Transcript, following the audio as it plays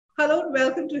Hello and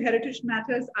welcome to Heritage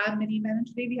Matters. I'm Minnie and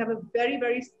today we have a very,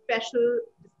 very special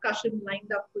discussion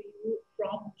lined up for you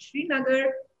from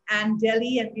Srinagar and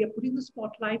Delhi, and we are putting the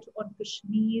spotlight on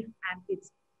Kashmir and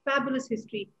its fabulous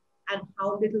history and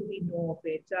how little we know of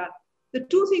it. The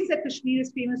two things that Kashmir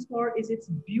is famous for is its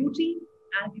beauty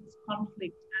and its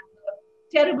conflict and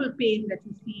the terrible pain that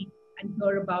you see and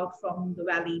hear about from the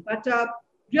valley. But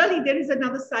really, there is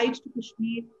another side to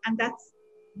Kashmir, and that's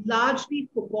largely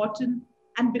forgotten,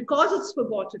 and because it's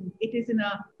forgotten, it is in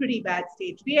a pretty bad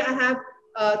state. Today, I have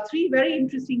three very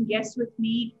interesting guests with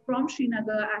me from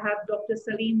Srinagar. I have Dr.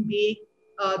 Salim Beg,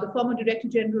 the former Director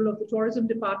General of the Tourism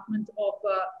Department of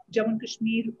Jammu and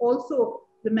Kashmir, also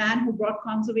the man who brought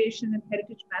conservation and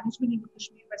heritage management into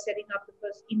Kashmir by setting up the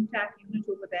first intact unit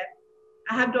over there.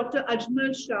 I have Dr.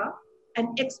 Ajmal Shah,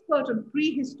 an expert on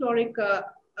prehistoric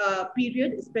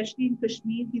period, especially in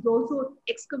Kashmir. He's also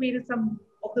excavated some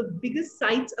of the biggest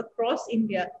sites across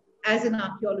India as an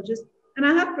archaeologist. And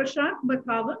I have Prashant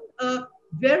Mathavan, a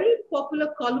very popular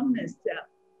columnist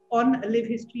on Live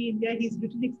History India. He's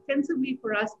written extensively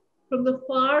for us from the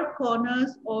far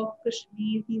corners of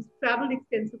Kashmir. He's traveled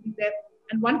extensively there.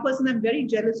 And one person I'm very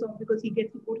jealous of because he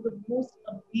gets to go to the most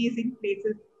amazing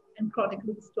places and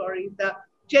chronicle the stories.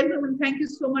 Gentlemen, thank you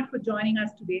so much for joining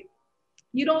us today.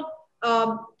 You know,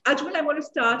 Ajmal, I want to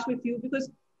start with you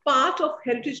because part of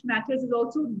Heritage Matters is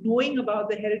also knowing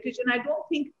about the heritage. And I don't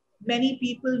think many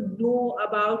people know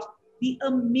about the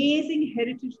amazing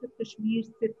heritage that Kashmir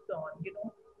sits on, you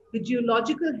know, the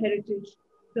geological heritage,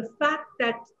 the fact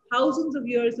that thousands of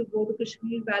years ago, the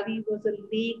Kashmir Valley was a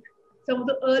lake. Some of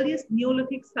the earliest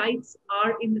Neolithic sites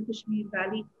are in the Kashmir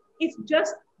Valley. It's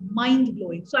just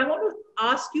mind-blowing. So I want to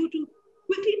ask you to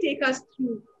quickly take us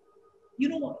through, you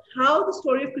know, how the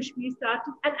story of Kashmir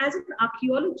started. And as an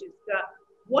archaeologist,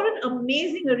 what an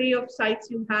amazing array of sites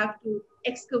you have to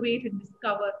excavate and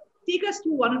discover. Take us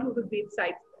through one or two of the great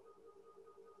sites.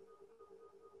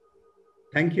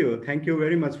 Thank you. Thank you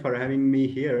very much for having me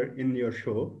here in your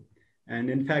show. And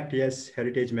in fact, yes,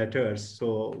 heritage matters.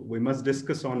 So we must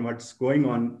discuss on what's going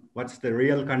on, what's the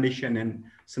real condition and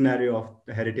scenario of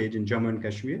the heritage in Jammu and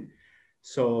Kashmir.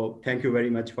 So thank you very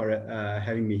much for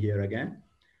having me here again.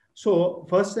 So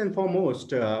first and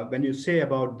foremost, when you say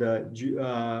about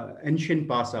the ancient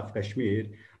past of Kashmir,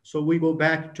 so we go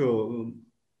back to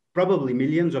probably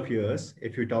millions of years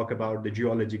if you talk about the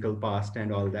geological past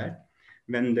and all that,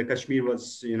 when the Kashmir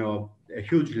was, you know, a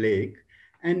huge lake.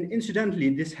 And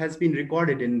incidentally, this has been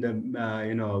recorded in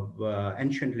the,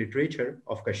 ancient literature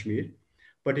of Kashmir,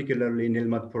 particularly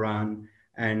Nilmat Puran,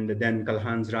 and then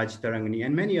Kalhan's Raj Tarangani,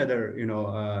 and many other,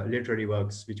 literary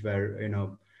works which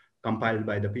were, compiled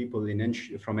by the people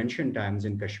from ancient times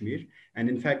in Kashmir. And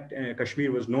in fact,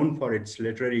 Kashmir was known for its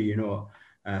literary,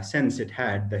 sense it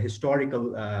had, the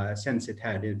historical sense it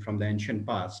had from the ancient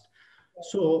past.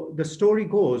 So the story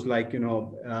goes like,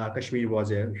 Kashmir was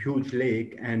a huge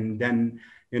lake, and then,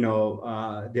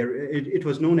 it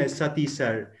was known as Sati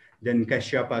Sar. Then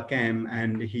Kashyapa came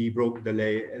and he broke the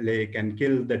lake and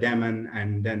killed the demon,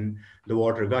 and then the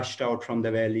water gushed out from the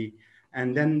valley.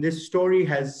 And then this story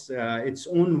has its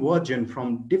own version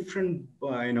from different,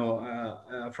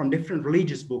 from different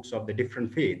religious books of the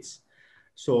different faiths.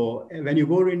 So when you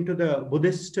go into the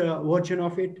Buddhist version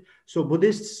of it, so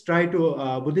Buddhist texts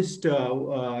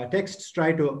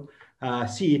try to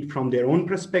see it from their own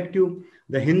perspective.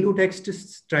 The Hindu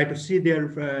texts try to see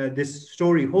this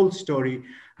whole story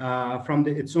from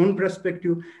its own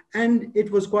perspective. And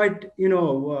it was quite,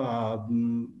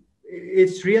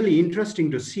 it's really interesting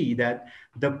to see that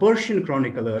the Persian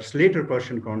chroniclers, later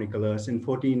Persian chroniclers in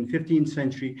 14th, 15th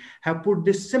century have put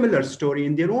this similar story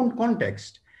in their own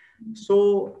context.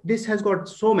 So this has got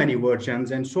so many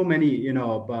versions, and so many,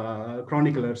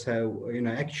 chroniclers have,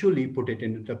 actually put it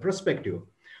into perspective.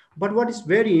 But what is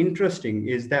very interesting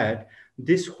is that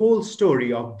this whole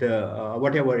story of the,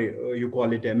 whatever you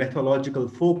call it, a mythological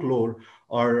folklore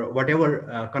or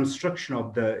whatever construction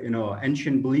of the,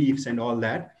 ancient beliefs and all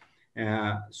that.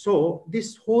 So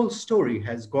this whole story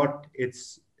has got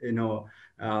its,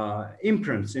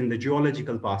 imprints in the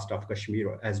geological past of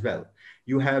Kashmir as well.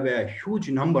 You have a huge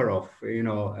number of,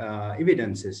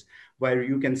 evidences where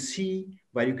you can see,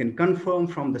 where you can confirm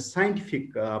from the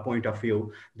scientific point of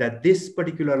view that this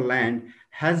particular land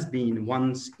has been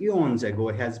once eons ago,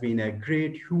 has been a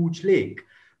great, huge lake.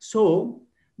 So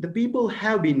the people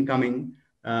have been coming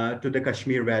to the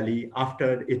Kashmir Valley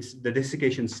after the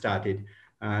desiccation started.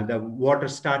 The water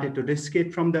started to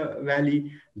dissipate from the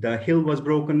valley. The hill was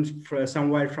broken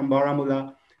somewhere from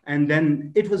Baramulla. And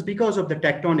then it was because of the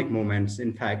tectonic movements,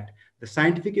 in fact, The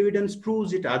scientific evidence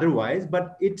proves it otherwise,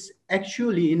 but it's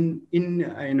actually in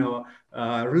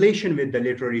relation with the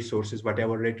literary sources,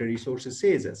 whatever literary sources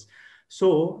says us.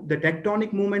 So the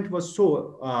tectonic movement was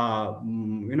so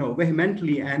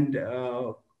vehemently and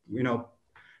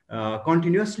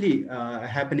continuously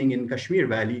happening in Kashmir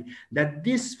Valley, that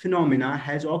this phenomena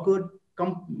has occurred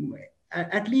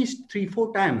at least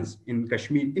 3-4 times in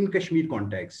Kashmir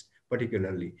context.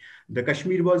 Particularly, the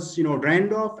Kashmir was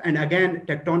drained off, and again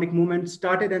tectonic movement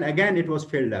started, and again it was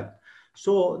filled up.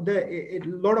 So a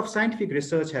lot of scientific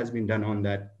research has been done on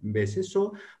that basis.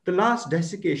 So the last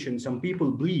desiccation, some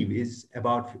people believe, is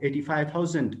about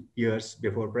 85,000 years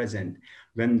before present,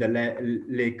 when the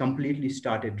lake completely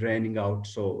started draining out.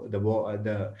 So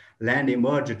the land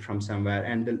emerged from somewhere,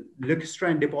 and the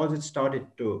lacustrine deposits started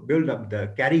to build up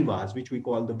the karivas, which we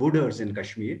call the wooders in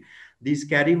Kashmir. These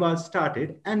karivas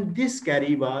started, and these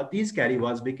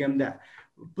karivas became the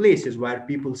places where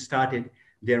people started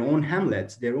their own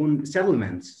hamlets, their own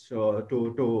settlements. So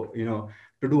to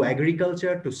do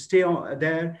agriculture, to stay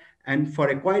there, and for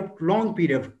a quite long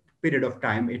period of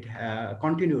time, it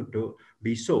continued to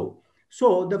be so.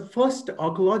 So the first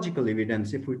archaeological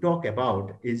evidence, if we talk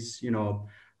about, is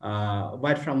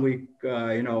what from we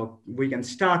can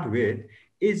start with,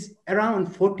 is around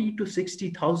 40 to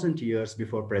 60,000 years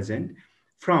before present,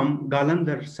 from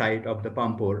Galandhar site of the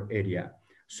Pampur area.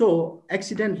 So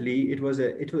accidentally, it was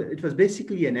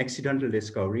basically an accidental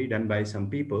discovery done by some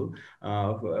people,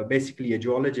 basically a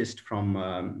geologist from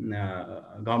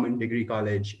Government Degree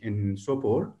College in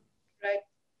Sopore. Right.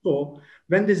 So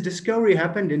when this discovery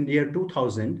happened in the year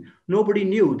 2000, nobody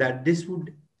knew that this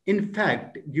would in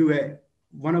fact give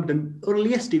one of the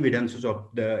earliest evidences of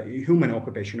the human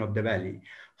occupation of the valley.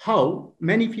 How,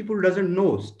 many people doesn't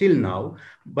know still now,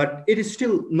 but it is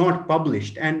still not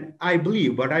published. And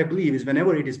what I believe is,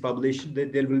 whenever it is published,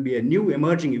 there will be a new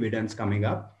emerging evidence coming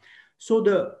up. So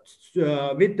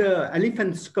with the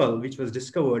elephant skull, which was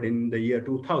discovered in the year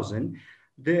 2000,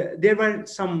 there were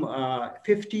some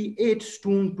 58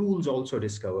 stone tools also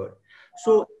discovered.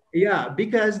 So yeah,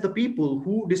 because the people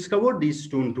who discovered these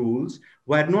stone tools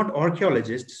were not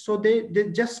archaeologists, so they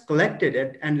just collected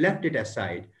it and left it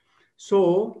aside.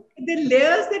 So the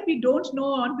layers that we don't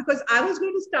know on, because I was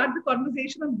going to start the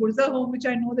conversation on Burza Home, which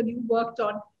I know that you worked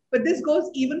on, but this goes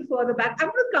even further back. I'm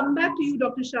going to come back to you,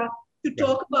 Dr. Shah, to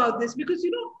talk about this, because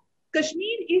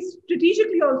Kashmir is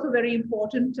strategically also very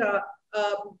important.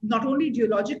 Not only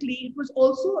geologically, it was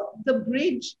also the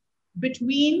bridge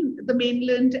between the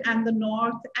mainland and the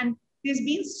north. And there's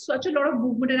been such a lot of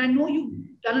movement. And I know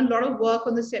you've done a lot of work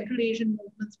on the Central Asian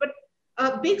movements. But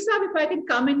Beg Saab, if I can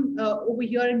come in over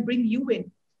here and bring you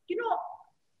in.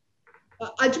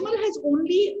 Ajmal has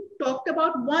only talked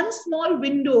about one small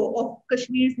window of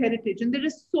Kashmir's heritage, and there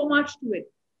is so much to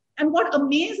it. And what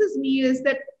amazes me is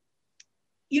that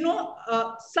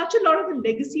such a lot of the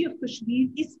legacy of Kashmir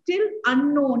is still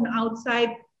unknown outside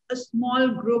a small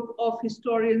group of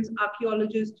historians,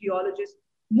 archaeologists, geologists.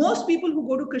 Most people who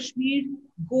go to Kashmir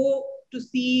go to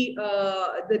see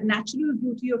the natural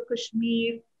beauty of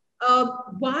Kashmir.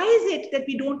 Why is it that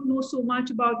we don't know so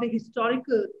much about the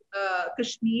historical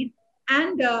Kashmir?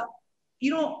 And,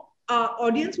 our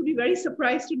audience would be very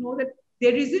surprised to know that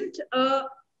there isn't a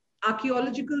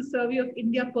Archaeological Survey of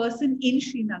India person in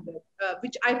Srinagar,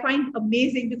 which I find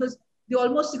amazing, because there are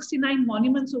almost 69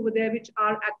 monuments over there which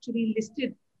are actually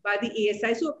listed by the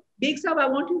ASI. So, Beg Saab, I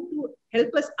want you to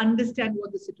help us understand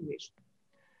what the situation is.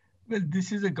 Well,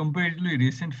 this is a comparatively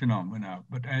recent phenomena,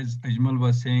 but as Ajmal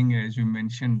was saying, as you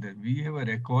mentioned, that we have a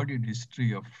recorded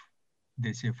history of,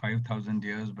 they say 5,000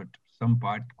 years, but some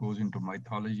part goes into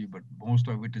mythology, but most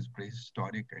of it is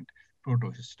prehistoric and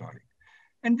proto-historic.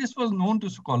 And this was known to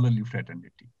scholarly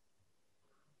fraternity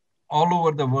all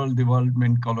over the world,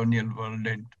 development, colonial world,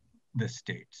 and the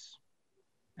states.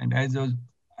 And as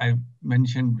I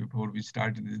mentioned before we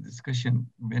started the discussion,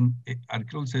 when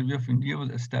Archaeological Survey of India was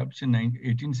established in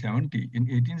 1870, in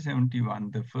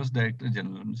 1871, the first Director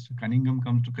General, Mr. Cunningham,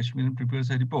 comes to Kashmir and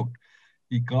prepares a report.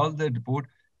 He calls the report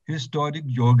Historic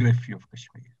Geography of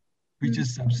Kashmir, which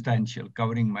is substantial,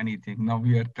 covering many things. Now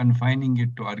we are confining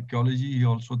it to archaeology. He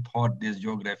also thought there's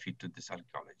geography to this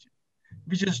archaeology,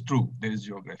 which is true. There is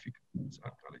geography to this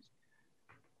archaeology.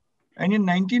 And in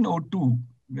 1902,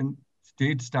 when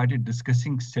state started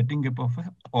discussing setting up of an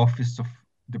office of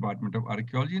Department of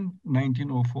Archaeology, in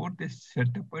 1904, they set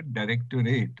up a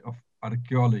Directorate of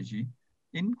Archaeology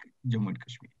in Jammu and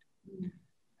Kashmir.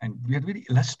 And we had very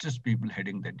illustrious people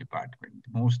heading that department.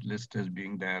 The most illustrious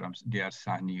being D.R.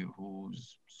 Sani,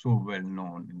 who's so well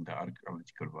known in the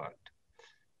archaeological world.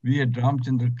 We had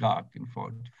Ramchandra Kak in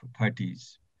the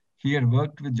 30s. He had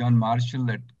worked with John Marshall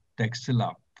at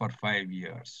Texila for 5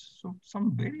 years. So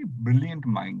some very brilliant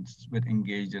minds were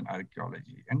engaged in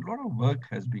archaeology, and a lot of work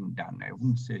has been done. I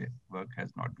wouldn't say work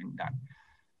has not been done.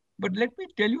 But let me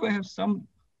tell you, I have some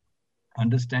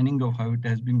understanding of how it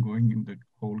has been going in the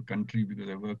whole country because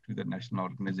I worked with the national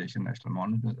organization, National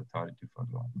Monuments Authority for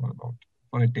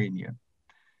 10 years.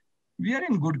 We are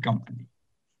in good company,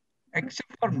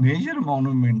 except for major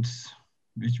monuments,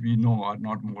 which we know are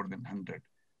not more than 100.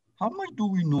 How much do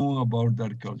we know about the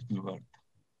archaeological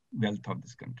wealth of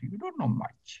this country? We don't know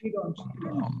much. We don't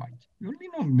know much. We only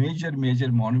know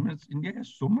major monuments. India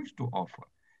has so much to offer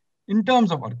in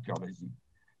terms of archaeology.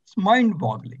 It's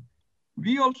mind-boggling.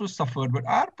 We also suffered, but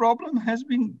our problem has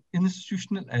been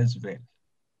institutional as well.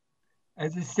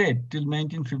 As I said, till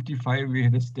 1955, we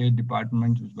had a State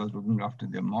Department which was looking after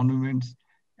their monuments.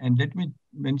 And let me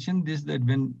mention this, that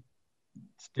when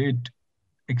state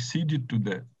acceded to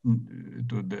the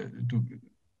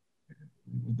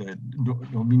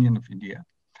dominion of India,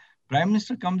 Prime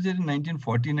Minister comes here in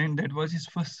 1949. That was his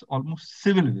first almost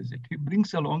civil visit. He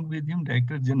brings along with him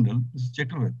Director General, Mr.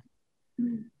 Chakravarti.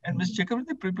 And Mr.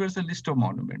 Chakravarti prepares a list of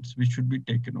monuments which should be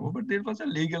taken over, but there was a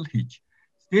legal hitch.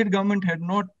 State government had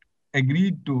not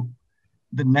agreed to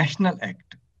the National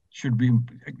Act should be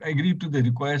agreed to the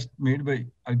request made by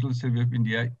Archaeological Survey of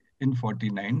India in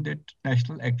 49 that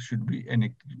National Act should be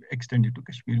extended to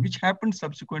Kashmir, which happened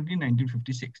subsequently in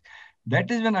 1956. That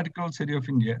is when Archaeological Survey of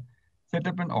India set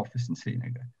up an office in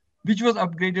Srinagar, which was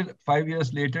upgraded 5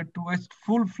 years later to a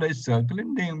full-fledged circle,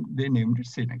 and they named it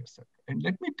Srinagar Circle. And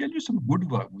let me tell you some good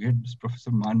work. We had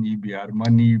Professor Mani, B.R.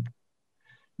 Mani,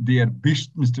 there Bisht,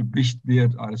 Mr. Bisht, there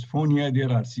R.S. Fonia,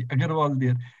 there R.C. Agarwal,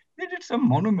 there. They did some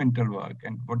monumental work,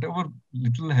 and whatever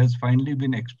little has finally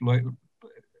been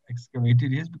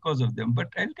excavated is because of them. But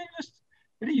I'll tell you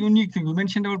a very unique thing. You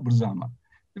mentioned about Burzama.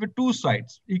 There were two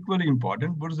sites equally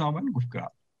important, Burzama and Gufkral.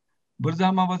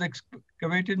 Burzama was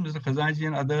excavated. Mr. Khazanji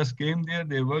and others came there.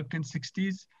 They worked in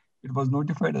 60s. It was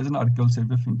notified as an Archaeological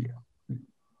Survey of India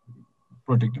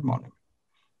protected monument.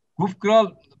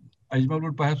 Gufkral, Ajmal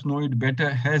would perhaps know it better,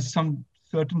 has some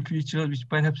certain features which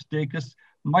perhaps take us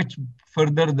much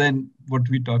further than what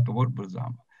we talked about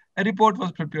Burzama. A report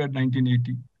was prepared in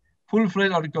 1980,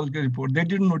 full-fledged archaeological report. They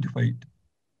didn't notify it.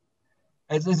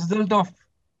 As a result of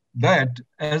that,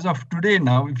 as of today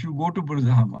now, if you go to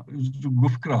Burzama, to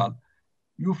Gufkral,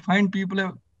 you find people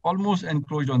have almost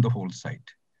encroached on the whole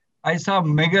site. I saw a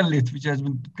megalith which has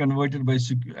been converted by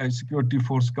a security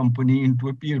force company into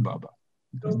a Pir Baba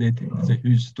because they think it's a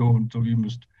huge stone. So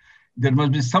there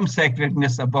must be some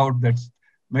sacredness about that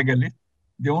megalith.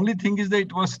 The only thing is that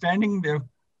it was standing there,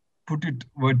 put it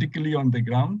vertically on the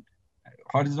ground,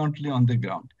 horizontally on the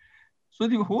ground. So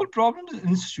the whole problem is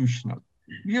institutional.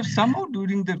 We have somehow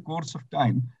during the course of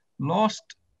time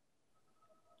lost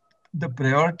the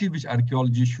priority which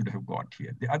archaeology should have got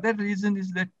here. The other reason is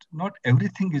that not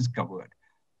everything is covered.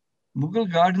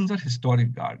 Mughal gardens are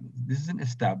historic gardens. This is an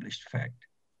established fact.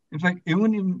 In fact,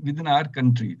 even within our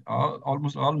country,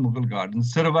 almost all Mughal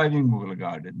gardens, surviving Mughal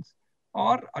gardens,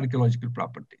 are archaeological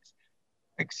properties,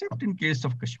 except in case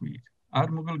of Kashmir. Our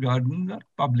Mughal gardens are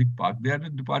public park. They are the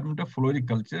Department of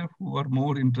Floriculture who are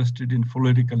more interested in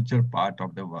floriculture part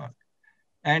of the work.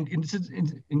 And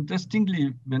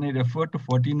interestingly, when I refer to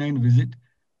 49 visit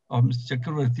of Mr.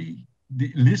 Chakravarti,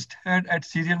 the list had at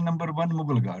serial number 1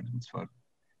 Mughal gardens for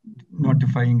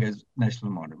notifying as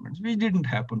national monuments, which didn't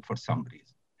happen for some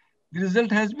reason. The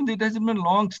result has been that it has been a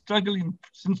long struggle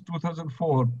since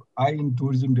 2004. I in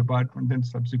tourism department and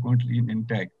subsequently in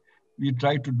INTAC, we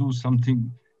tried to do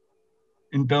something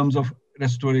in terms of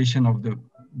restoration of the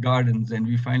gardens, and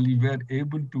we finally were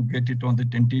able to get it on the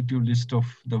tentative list of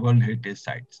the World Heritage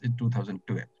Sites in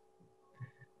 2012.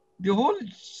 The whole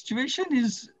situation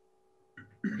is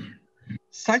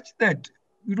such that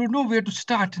we don't know where to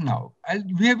start now.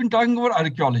 We have been talking about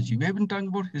archaeology. We have been talking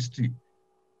about history.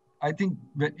 I think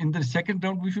in the second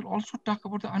round, we should also talk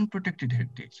about the unprotected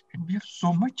heritage. And we have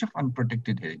so much of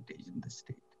unprotected heritage in the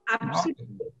state. Absolutely.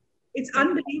 It's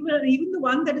unbelievable. Even the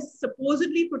one that is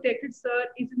supposedly protected, sir,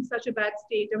 is in such a bad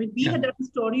state. I mean, we had done a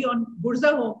story on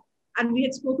Burzahom, and we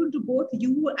had spoken to both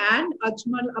you and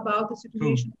Ajmal about the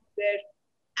situation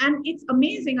there. And it's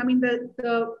amazing. I mean,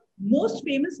 the most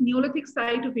famous Neolithic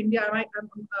site of India, I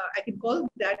can call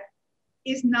it that,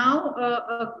 is now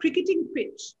a cricketing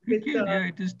pitch.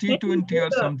 It is T20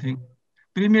 or something.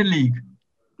 Premier League.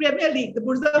 The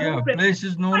Burzahom place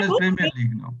is known as Premier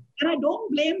League now. And I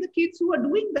don't blame the kids who are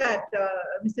doing that,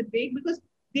 Mr. Beg, because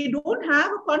they don't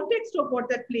have a context of what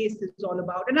that place is all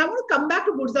about. And I want to come back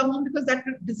to Burzahom because that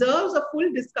deserves a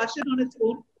full discussion on its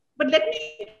own. But let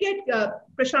me get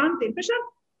Prashant in. Prashant,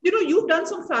 You've done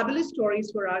some fabulous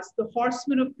stories for us. The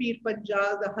Horsemen of Pir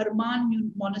Panjal, the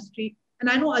Harman Monastery. And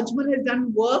I know Ajmal has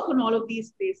done work on all of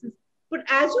these places. But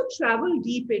as you travel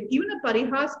deep in, even a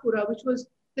Parihaspura, which was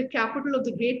the capital of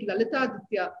the great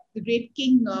Lalitaditya, the great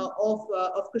king of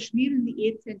Kashmir in the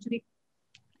 8th century,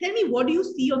 tell me, what do you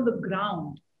see on the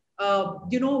ground?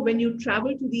 When you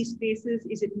travel to these places,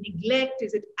 is it neglect?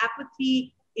 Is it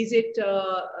apathy? Is it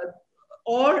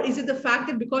or is it the fact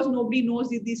that because nobody knows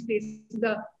these places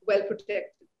are well protected?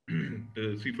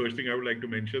 See, first thing I would like to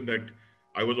mention that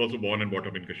I was also born and brought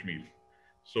up in Kashmir.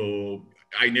 So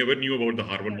I never knew about the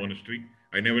Harman Monastery.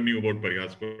 I never knew about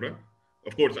Parihaspura.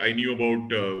 Of course, I knew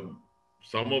about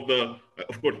some of the,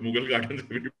 of course, Mughal gardens,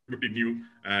 everybody knew,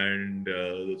 and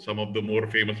some of the more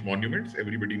famous monuments,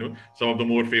 everybody knows, some of the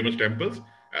more famous temples.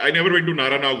 I never went to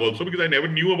Naranag also because I never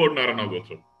knew about Naranag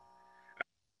also.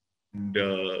 And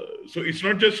so it's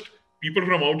not just people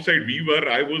from outside.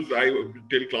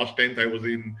 Till class 10th,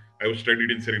 I was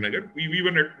studied in Srinagar. We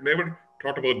were never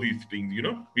thought about these things,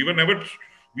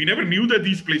 we never knew that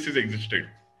these places existed.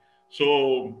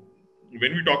 So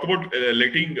when we talk about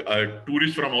letting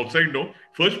tourists from outside know,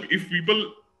 first, if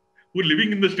people who are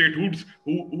living in the statehoods,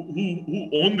 who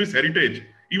own this heritage,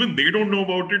 even they don't know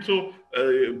about it. So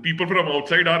people from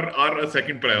outside are a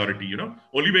second priority.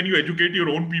 Only when you educate your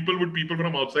own people, would people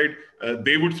from outside,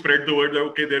 they would spread the word that,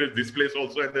 okay, there is this place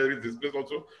also and there is this place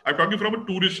also. I'm talking from a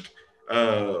tourist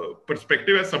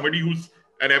perspective, as somebody who's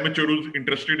an amateur who's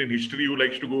interested in history, who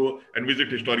likes to go and visit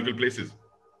historical places.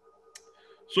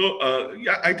 So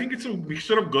yeah, I think it's a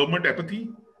mixture of government apathy,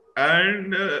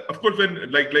 and of course,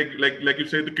 when like you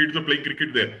said, the kids are playing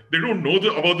cricket there. They don't know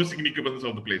about the significance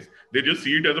of the place. They just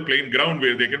see it as a playing ground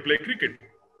where they can play cricket.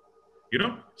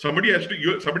 Somebody has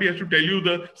to tell you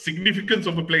the significance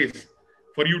of a place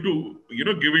for you to give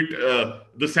it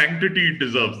the sanctity it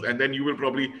deserves, and then you will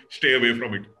probably stay away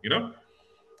from it.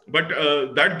 But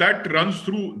that runs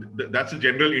through. That's a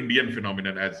general Indian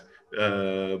phenomenon, as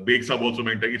Beg Sahab also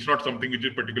meant. It's not something which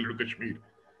is particular to Kashmir.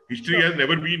 History has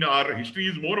never been our history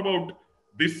is more about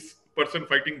this person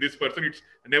fighting this person. It's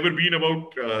never been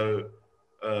about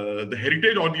the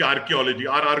heritage or the archaeology.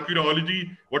 Our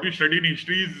archaeology, what we study in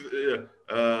history,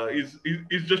 is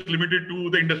just limited to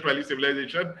the Indus Valley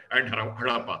civilization and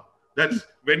Harappa. That's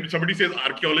when somebody says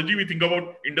archaeology, we think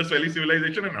about Indus Valley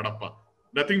civilization and Harappa.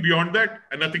 Nothing beyond that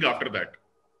and nothing after that.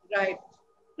 Right.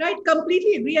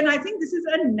 Completely agree. And I think this is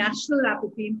a national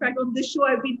apathy. In fact, on this show,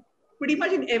 I've been pretty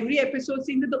much in every episode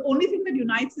saying that the only thing that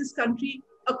unites this country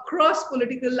across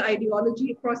political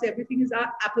ideology, across everything, is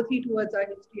our apathy towards our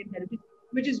history and heritage,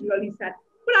 which is really sad.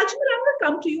 But Ajmal, I'm going to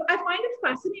come to you. I find it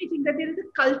fascinating that there is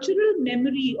a cultural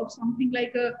memory of something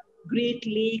like a Great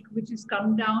Lake, which has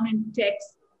come down in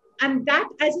text. And that,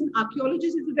 as an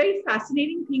archaeologist, is a very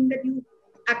fascinating thing that you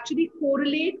actually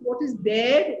correlate what is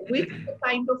there with the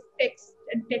kind of text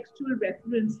and textual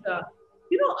reference. So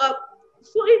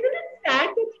isn't it sad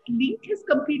that the link has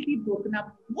completely broken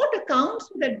up? What accounts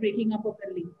for that breaking up of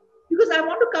the link? Because I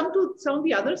want to come to some of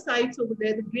the other sides over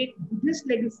there, the great Buddhist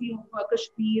legacy of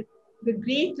Kashmir, the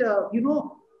great,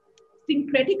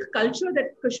 syncretic culture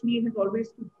that Kashmir has always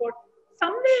stood for.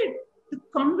 Somewhere, the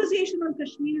conversation on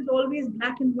Kashmir is always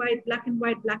black and white, black and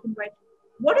white, black and white.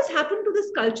 What has happened to this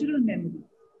cultural memory?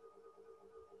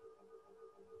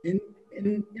 In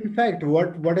fact,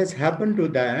 what has happened to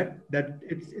that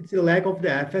it's a lack of the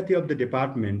apathy of the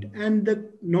department, and the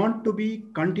not to be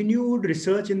continued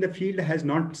research in the field has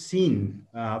not seen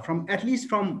from at least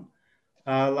from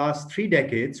last 3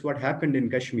 decades what happened in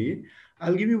Kashmir.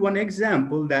 I'll give you one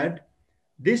example that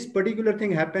this particular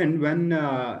thing happened when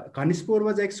Kanispur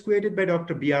was excavated by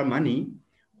Dr. B.R. Mani,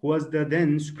 who was the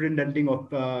then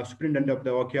superintendent of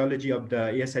the archaeology of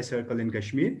the ASI circle in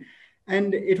Kashmir.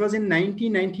 And it was in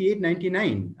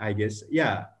 1998-99, I guess.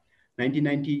 Yeah,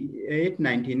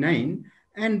 1998-99.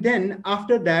 And then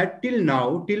after that, till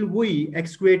now, till we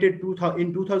excavated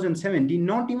in 2017,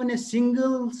 not even a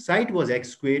single site was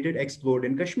explored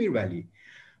in Kashmir Valley.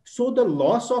 So the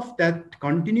loss of that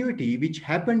continuity, which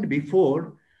happened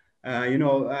before,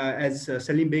 as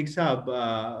Salim Beg Sahab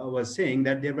was saying,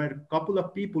 that there were a couple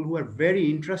of people who were very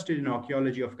interested in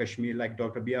archaeology of Kashmir, like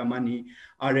Dr. B.R. Mani,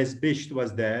 R.S. Bisht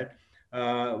was there,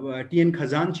 T.N.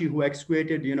 Khazanchi, who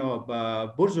excavated,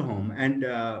 Burzahom, and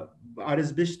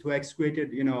R.S. Bisht, who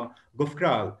excavated,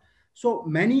 Gufkral. So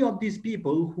many of these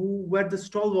people who were the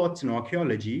stalwarts in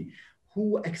archaeology,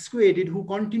 who excavated, who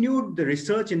continued the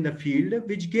research in the field,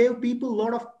 which gave people a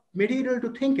lot of material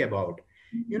to think about.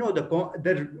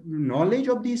 The knowledge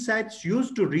of these sites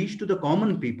used to reach to the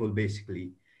common people,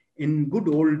 basically, in good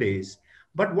old days.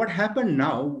 But what happened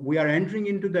now, we are entering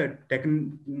into the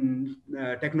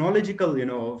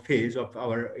technological, phase of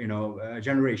our,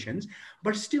 generations,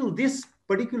 but still this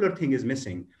particular thing is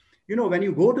missing. When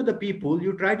you go to the people,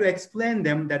 you try to explain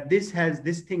them that this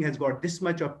thing has got this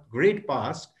much of great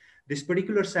past. This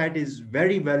particular site is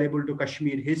very valuable to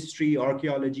Kashmir history,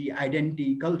 archaeology,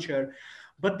 identity, culture.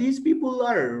 But these people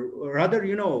are rather,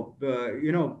 in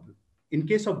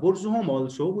case of Burzhom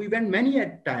also, we went many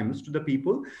at times to the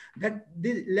people that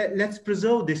let's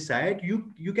preserve this site.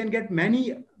 You can get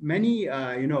many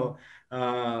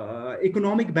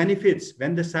economic benefits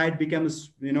when the site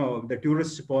becomes the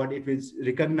tourist spot. It is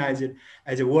recognized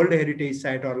as a World Heritage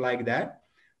Site or like that.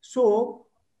 So,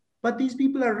 but these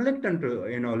people are reluctant to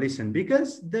listen,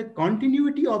 because the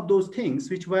continuity of those things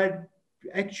which were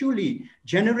actually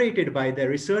generated by the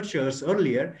researchers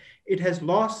earlier, it has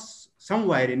lost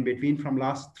somewhere in between from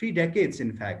last 3 decades,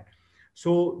 in fact.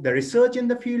 So the research in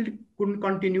the field couldn't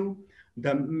continue.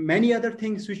 The many other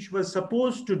things which was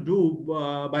supposed to do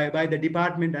by the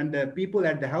department and the people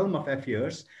at the helm of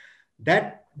affairs,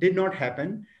 that did not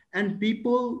happen. And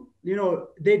people,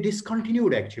 they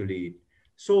discontinued actually.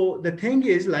 So the thing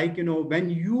is, like,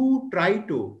 when you try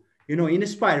to,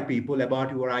 inspire people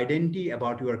about your identity,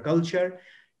 about your culture,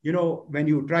 when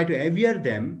you try to aware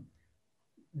them,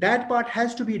 that part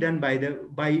has to be done by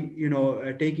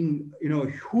taking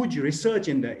huge research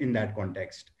in that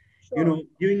context. Sure.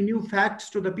 Giving new facts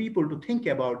to the people to think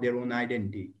about their own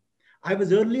identity. I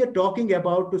was earlier talking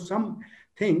about to some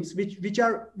things which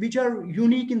are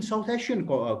unique in South Asian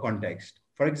context.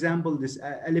 For example, this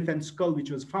elephant skull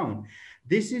which was found,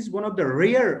 this is one of the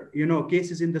rare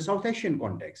cases in the South Asian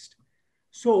context.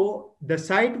 So the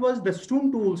site was, the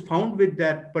stone tools found with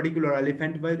that particular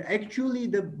elephant were actually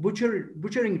the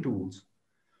butchering tools.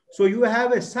 So you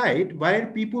have a site where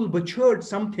people butchered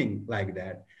something like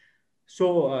that.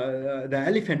 So the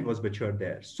elephant was butchered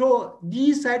there. So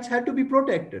these sites had to be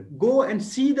protected. Go and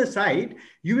see the site.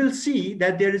 You will see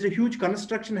that there is a huge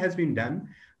construction has been done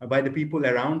by the people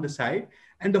around the site.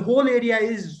 And the whole area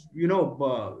is,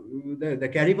 the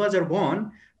carivas are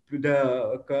gone.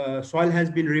 The soil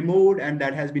has been removed, and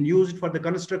that has been used for the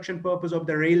construction purpose of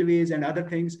the railways and other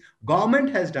things. Government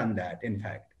has done that, in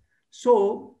fact.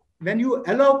 So when you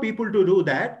allow people to do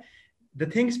that, the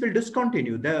things will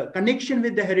discontinue. The connection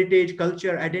with the heritage,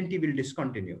 culture, identity will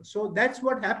discontinue. So that's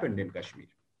what happened in Kashmir.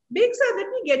 Beg sir, let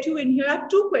me get you in here. I have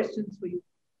two questions for you.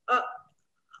 I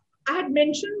had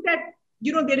mentioned that,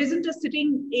 there isn't a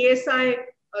sitting ASI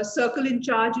circle in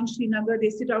charge in Srinagar. They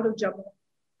sit out of Jammu.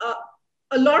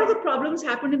 A lot of the problems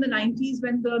happened in the 90s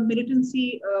when the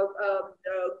militancy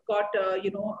got,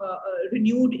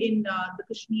 renewed in the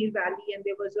Kashmir Valley, and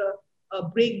there was a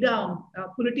breakdown,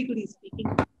 politically speaking.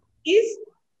 Is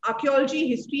archaeology,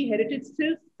 history, heritage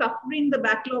still suffering the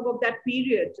backlog of that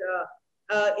period?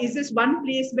 Is this one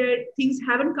place where things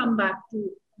haven't come back to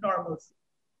normalcy?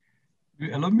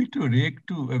 Allow me to react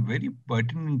to a very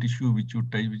pertinent issue which you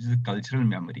touched, which is the cultural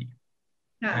memory.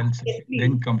 I'll Yes,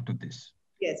 then come to this.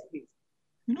 Yes, please.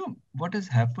 What has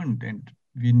happened, and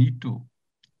we need to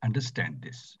understand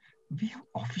this. We have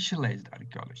officialized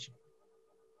archaeology.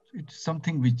 It's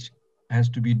something which has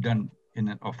to be done in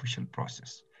an official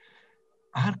process.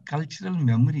 Our cultural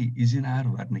memory is in our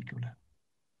vernacular.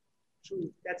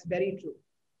 True. That's very true.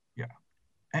 Yeah.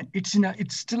 And it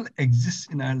still exists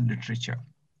in our literature.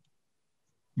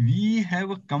 We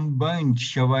have a combined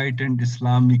Shavite and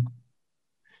Islamic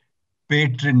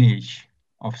patronage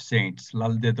of saints.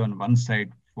 Lal Ded on one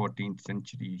side, 14th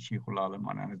century, Sheikhul Alam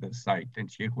on another side, and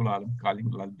Sheikhul Alam calling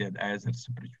Lal Ded as her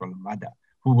spiritual mother,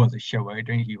 who was a Shavite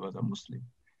and he was a Muslim.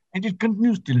 And it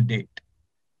continues till date.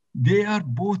 They are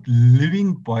both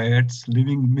living poets,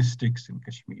 living mystics in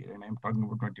Kashmir, and I'm talking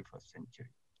about 21st century.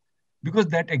 Because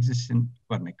that exists in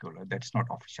vernacular, that's not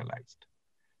officialized.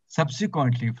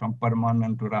 Subsequently, from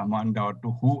Parmanand to Rahman Dawar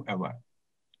to whoever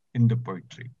in the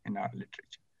poetry, in our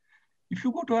literature. If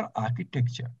you go to our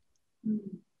architecture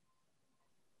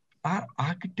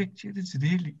is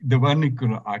really, the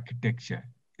vernacular architecture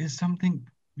is something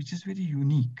which is very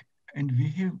unique, and we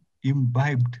have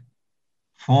imbibed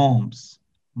forms,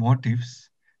 motifs,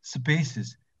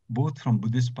 spaces, both from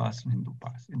Buddhist past and Hindu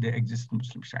past. They exist in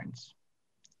Muslim shrines.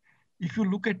 If you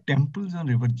look at temples on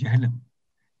River Jhelum,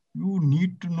 you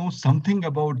need to know something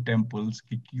about temples.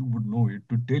 You would know it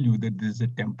to tell you that this is a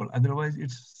temple. Otherwise,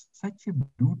 it's such a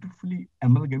beautifully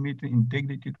amalgamated,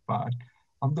 integrated part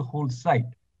of the whole site.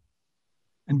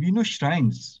 And we know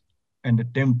shrines and a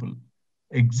temple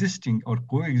existing or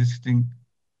coexisting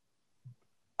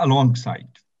alongside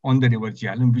on the River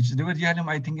Jhelum, which River Jhelum,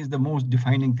 I think, is the most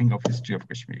defining thing of history of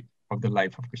Kashmir, of the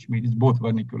life of Kashmir, is both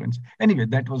vernacular. Anyway,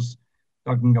 that was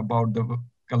talking about the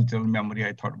cultural memory,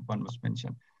 I thought one must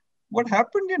mention. What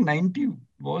happened in 90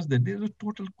 was that there was a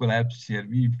total collapse here.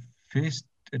 We faced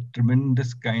a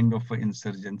tremendous kind of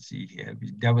insurgency here,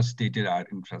 which devastated our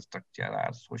infrastructure,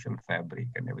 our social fabric,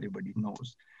 and everybody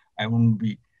knows. I won't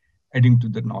be adding to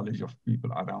the knowledge of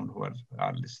people around who are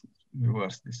our listeners,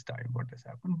 viewers this time, what has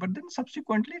happened. But then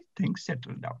subsequently, things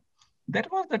settled down.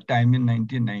 That was the time in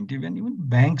 1990 when even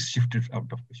banks shifted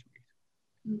out of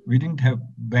Kashmir. We didn't have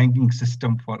banking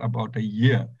system for about a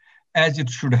year, as it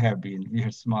should have been. We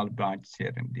had small branches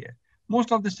here and there.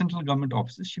 Most of the central government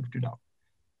offices shifted out.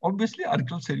 Obviously,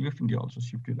 Architectural Survey of India also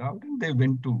shifted out, and they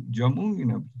went to Jammu,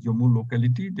 in a Jammu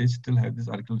locality. They still have this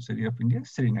Architectural Survey of India,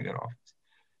 Srinagar office.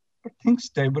 But things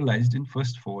stabilized in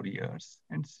first 4 years,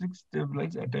 and things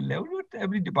stabilized at a level where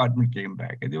every department came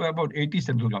back. There were about 80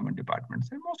 central government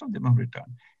departments, and most of them have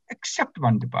returned, except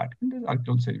one department, the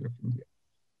Architectural Survey of India.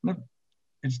 Now,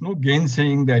 it's no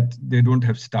gainsaying that they don't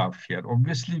have staff here.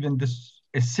 Obviously, when this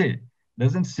essay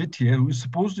doesn't sit here, who is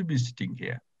supposed to be sitting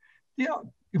here, the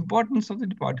importance of the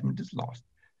department is lost.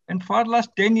 And for the last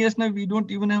 10 years now, we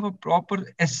don't even have a proper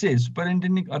essay,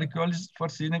 superintending archaeologist for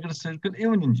Srinagar Circle,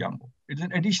 even in Jammu. It's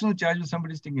an additional charge when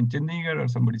somebody's staying in Chandigarh or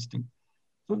somebody's staying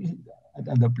at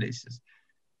other places.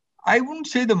 I wouldn't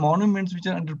say the monuments which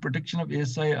are under protection of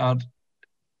ASI are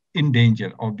in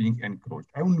danger of being encroached.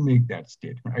 I wouldn't make that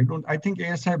statement. I think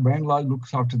ASI by and large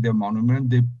looks after their monument.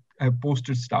 They have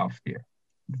posted staff there,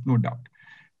 no doubt.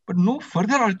 But no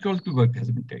further archaeological work has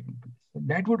been taken place.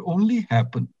 That would only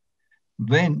happen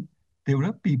when there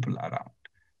were people around.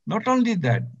 Not only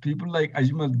that, people like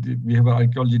Ajmal, we have an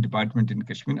archaeology department in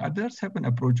Kashmir. Others have been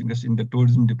approaching us in the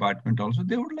tourism department also.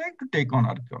 They would like to take on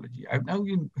archaeology. Now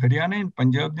in Haryana and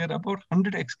Punjab, there are about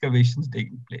 100 excavations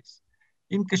taking place.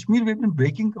 In Kashmir, we've been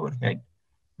breaking our head.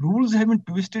 Rules have been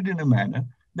twisted in a manner.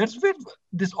 That's where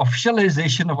this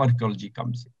officialization of archaeology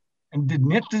comes in. And the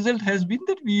net result has been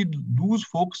that we lose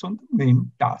focus on the main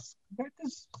task. That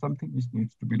is something which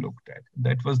needs to be looked at.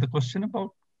 That was the question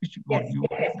about which yes, you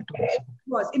yes, it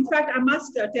was. In fact, I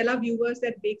must tell our viewers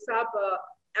that Beg Saab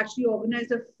actually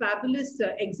organized a fabulous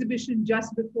exhibition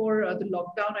just before the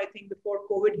lockdown, I think, before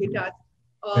COVID hit us,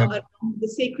 around the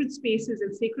sacred spaces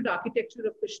and sacred architecture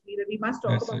of Kashmir. And we must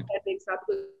talk about that, Beg Saab,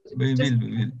 because it's just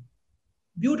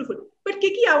beautiful. But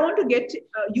Kiki, I want to get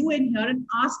you in here and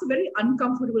ask a very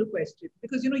uncomfortable question,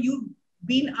 because, you've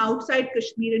been outside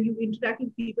Kashmir and you've interacted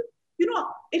with people.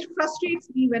 It frustrates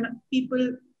me when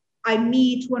people I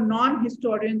meet who are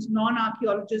non-historians,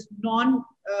 non-archaeologists,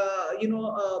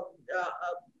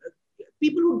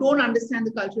 people who don't understand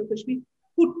the culture of Kashmir,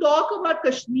 who talk about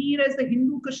Kashmir as the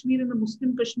Hindu Kashmir and the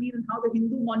Muslim Kashmir and how the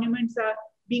Hindu monuments are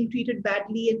being treated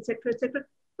badly, etc., etc.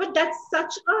 But that's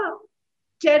such a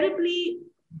terribly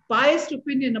biased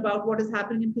opinion about what is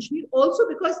happening in Kashmir. Also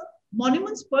because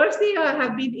monuments per se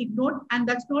have been ignored, and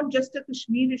that's not just a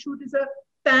Kashmir issue, it is a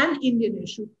pan-Indian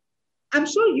issue. I'm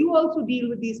sure you also deal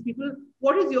with these people.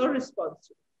 What is your response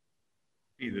to it?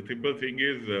 See, the simple thing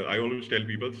is, I always tell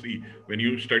people, see, when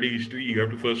you study history, you have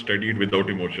to first study it without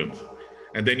emotions.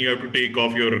 And then you have to take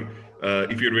off your,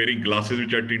 if you're wearing glasses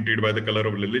which are tinted by the color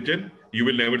of religion, you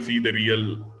will never see the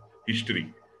real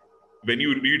history. When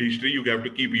you read history, you have to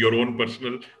keep your own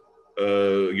personal,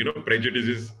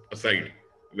 prejudices aside,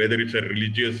 whether it's a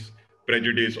religious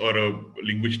prejudice or a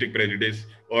linguistic prejudice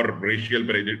or racial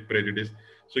prejudice.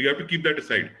 So you have to keep that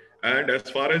aside. And as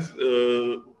far as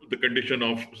the condition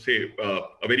of, say,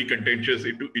 a very contentious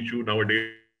issue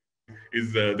nowadays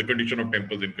is the condition of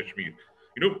temples in Kashmir.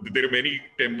 There are many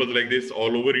temples like this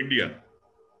all over India.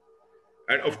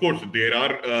 And of course, there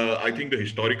are, I think the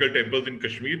historical temples in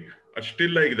Kashmir are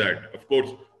still like that. Of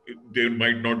course, there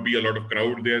might not be a lot of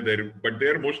crowd there, but they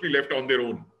are mostly left on their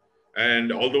own.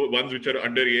 And all the ones which are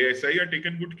under ASI are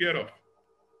taken good care of.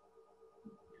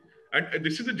 And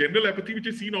this is a general apathy which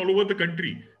is seen all over the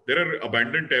country. There are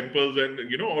abandoned temples and,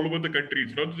 all over the country.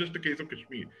 It's not just the case of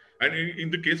Kashmir. And in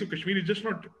the case of Kashmir, it's just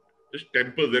not just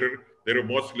temples. There are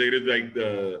mosques. There is like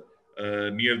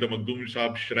near the Makhdoom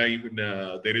Sahib shrine.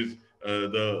 There is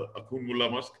the Akhund Mullah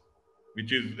Mosque,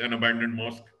 which is an abandoned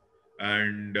mosque.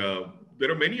 And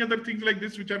there are many other things like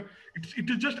this, which are, it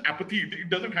is just apathy. It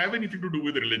doesn't have anything to do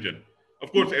with religion.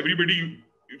 Of course, everybody,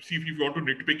 see, if you want to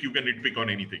nitpick, you can nitpick on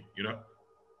anything,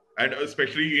 And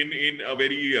especially in a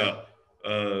very,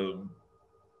 the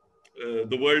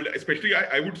world, especially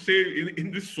I would say in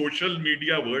this social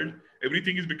media world,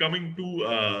 everything is becoming too,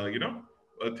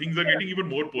 things are getting even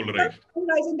more polarized. And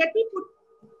let me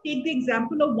take the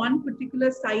example of one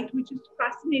particular site, which is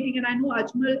fascinating. And I know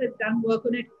Ajmal has done work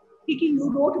on it. Kiki, you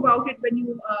wrote about it when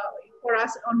you, for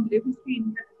us on Live History,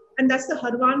 and that's the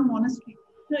Harwan Monastery.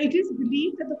 Now, it is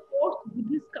believed that the fourth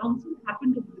Buddhist council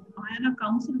happened over there, the Mahayana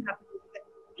council happened over there.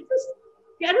 It was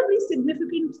terribly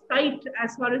significant site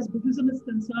as far as Buddhism is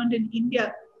concerned in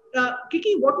India.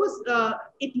 Kiki, what was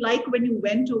it like when you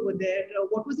went over there?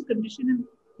 What was the condition? And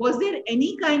was there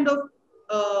any kind of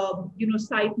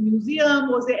site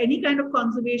museum? Was there any kind of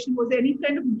conservation? Was there any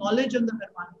kind of knowledge on the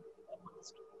Harvan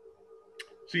monastery?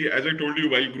 See, as I told you,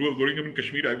 while growing up in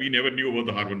Kashmir, we never knew about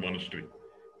the Harvan monastery.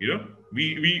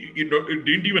 We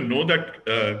didn't even know that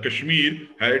Kashmir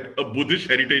had a Buddhist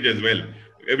heritage as well.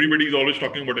 Everybody is always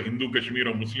talking about a Hindu Kashmir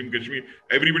or Muslim Kashmir.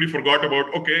 Everybody forgot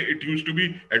about, okay, it used to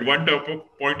be at one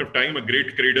point of time a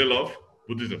great cradle of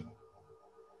Buddhism.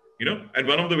 And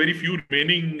one of the very few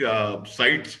remaining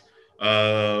sites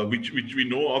which we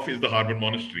know of is the Harvan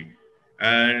Monastery.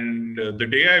 And the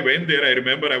day I went there, I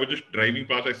remember I was just driving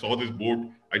past, I saw this board.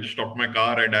 I just stopped my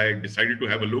car and I decided to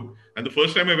have a look. And the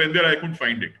first time I went there, I couldn't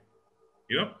find it.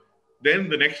 Then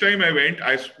the next time I went,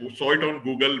 I saw it on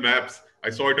Google Maps. I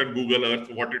saw it on Google Earth,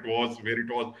 what it was, where it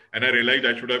was. And I realized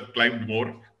I should have climbed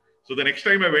more. So the next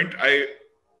time I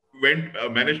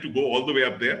managed to go all the way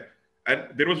up there. And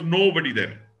there was nobody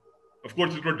there. Of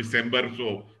course, it was December,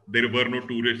 so there were no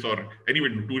tourists or anyway,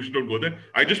 tourists don't go there.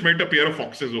 I just met a pair of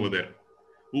foxes over there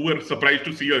who were surprised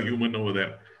to see a human over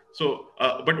there. So,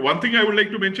 but one thing I would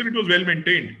like to mention, it was well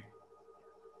maintained.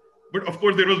 But of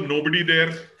course, there was nobody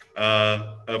there.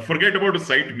 Forget about a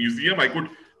site museum. I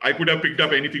could have picked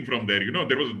up anything from there.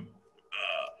 There was.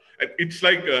 It's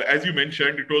like as you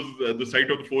mentioned, it was the site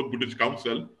of the Fourth Buddhist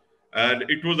Council, and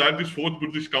it was at this Fourth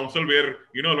Buddhist Council where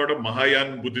a lot of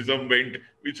Mahayana Buddhism went,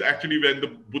 which actually when the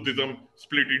Buddhism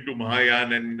split into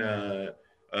Mahayana and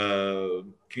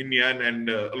Hinyan, and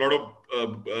a lot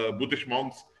of Buddhist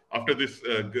monks after this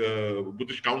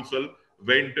Buddhist Council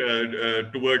went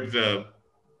towards.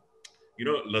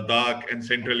 Ladakh and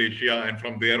Central Asia, and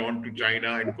from there on to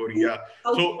China and Korea.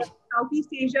 Southeast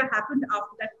Asia happened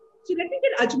after that. So let me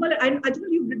get Ajmal. Ajmal,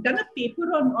 you've done a paper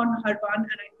on Harvan,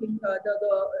 and I think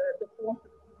the Fourth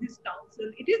Buddhist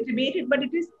Council. It is debated, but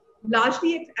it is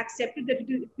largely accepted that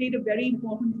it played a very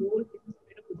important role in the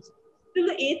spread of Buddhism. Till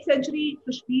the 8th century,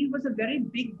 Kashmir was a very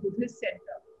big Buddhist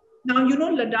center. Now,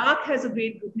 Ladakh has a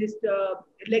great Buddhist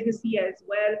legacy as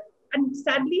well. And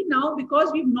sadly now,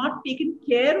 because we've not taken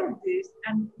care of this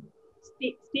and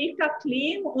staked our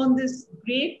claim on this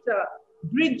great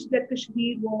bridge that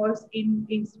Kashmir was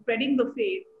in spreading the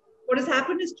faith, what has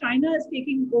happened is China is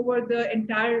taking over the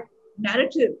entire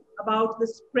narrative about the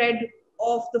spread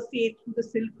of the faith through the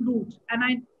Silk Route.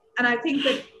 And I think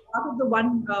that part of the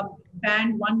one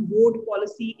band, one vote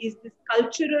policy is this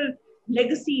cultural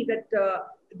legacy that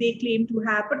they claim to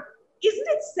have. But isn't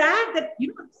it sad that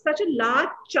such a large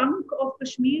chunk of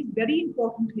Kashmir's very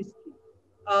important history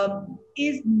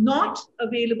is not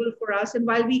available for us? And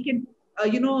while we can,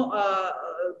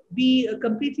 be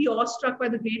completely awestruck by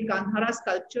the great Gandhara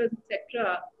sculptures,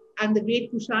 etc., and the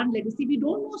great Kushan legacy, we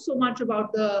don't know so much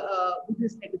about the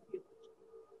Buddhist legacy.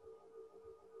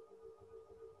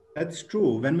 That's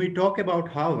true. When we talk about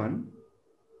Harvan,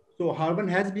 so Harvan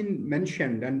has been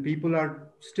mentioned, and people are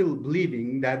still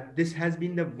believing that this has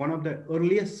been one of the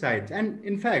earliest sites. And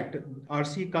in fact,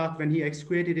 R.C. Kak, when he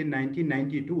excavated in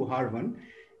 1992 Harvan,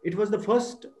 it was the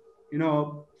first,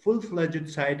 full-fledged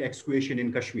site excavation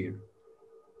in Kashmir.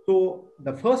 So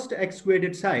the first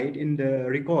excavated site in the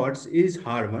records is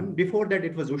Harvan. Before that,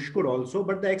 it was Ushkur also,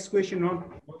 but the excavation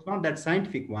was not that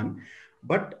scientific one.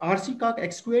 But R.C. Kak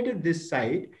excavated this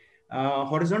site.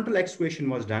 Horizontal excavation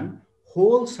was done.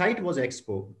 Whole site was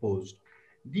exposed.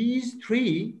 These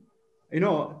three,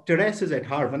 terraces at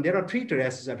Harvan, there are 3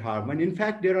 terraces at Harvan. In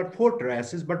fact, there are 4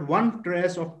 terraces, but 1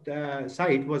 terrace of the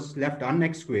site was left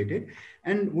unexcavated.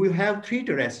 And we have 3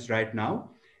 terraces right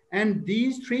now. And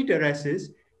these 3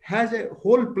 terraces has a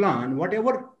whole plan,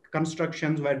 whatever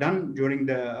constructions were done during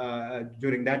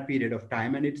that period of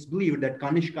time. And it's believed that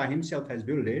Kanishka himself has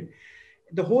built it.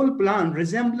 The whole plan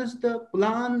resembles the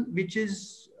plan which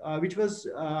was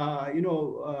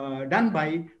done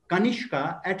by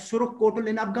Kanishka at Surukkotal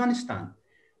in Afghanistan.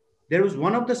 There was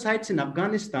one of the sites in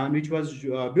Afghanistan which was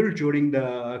built during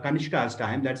the Kanishka's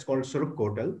time, that's called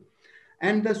Surukkotal.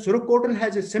 And the Surukkotal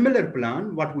has a similar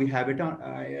plan, what we have at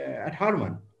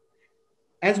Harvan,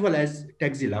 as well as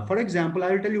Taxila. For example,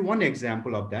 I will tell you one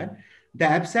example of that. The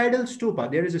apsidal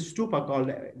stupa, there is a stupa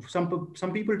called,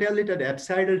 some people tell it an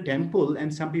apsidal temple,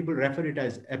 and some people refer it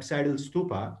as apsidal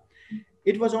stupa.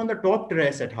 It was on the top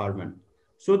terrace at Harvan.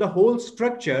 So the whole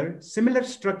structure, similar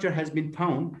structure has been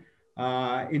found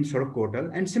in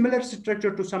Surukkotal, and similar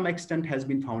structure to some extent has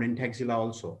been found in Taxila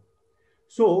also.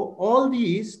 So all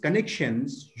these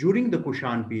connections during the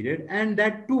Kushan period, and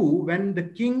that too, when the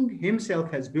king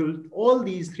himself has built all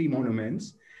these three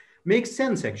monuments, makes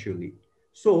sense actually.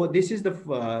 So this is the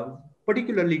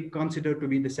particularly considered to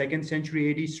be the 2nd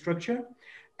century AD structure.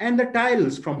 And the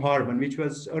tiles from Harvan, which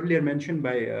was earlier mentioned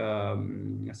by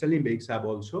Salim Beg Saab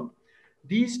also,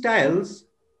 these tiles,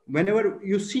 whenever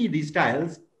you see these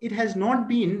tiles, it has not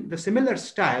been the similar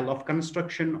style of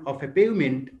construction of a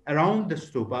pavement around the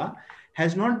stupa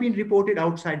has not been reported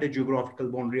outside the geographical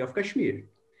boundary of Kashmir.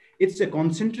 It's a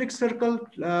concentric circle,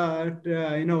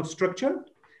 structure,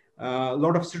 a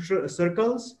lot of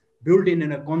circles built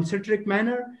in a concentric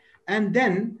manner, and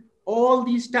then all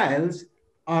these tiles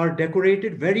are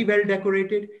decorated, very well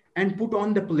decorated, and put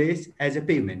on the place as a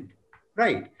pavement,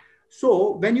 right?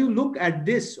 So when you look at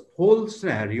this whole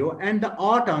scenario and the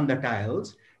art on the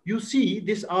tiles, you see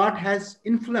this art has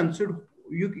influenced,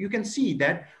 you can see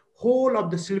that whole of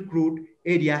the Silk Route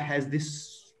area has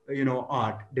this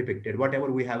art depicted,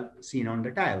 whatever we have seen on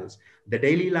the tiles. The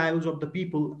daily lives of the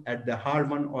people at the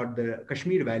Harvan or the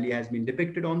Kashmir Valley has been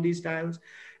depicted on these tiles.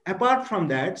 Apart from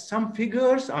that, some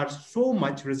figures are so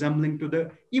much resembling to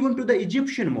the even to the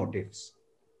Egyptian motifs.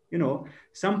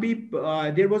 Some people,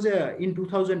 there was in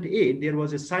 2008 there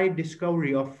was a site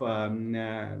discovery of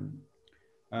Barz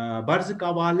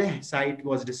Kawaleh site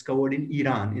was discovered in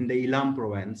Iran, in the Ilam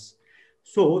province.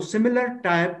 So similar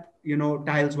type,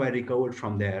 tiles were recovered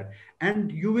from there,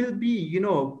 and you will be, you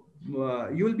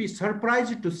will be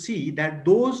surprised to see that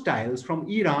those tiles from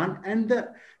Iran and the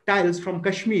tiles from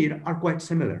Kashmir are quite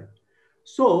similar.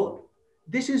 So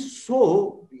this is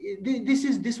so.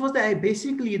 This was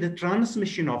basically the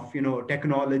transmission of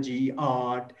technology,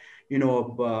 art,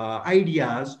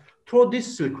 ideas through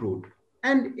this Silk Route.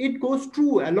 And it goes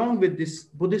true along with this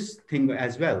Buddhist thing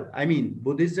as well. I mean,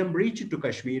 Buddhism reached to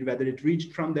Kashmir, whether it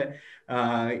reached from the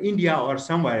India or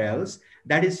somewhere else,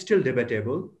 that is still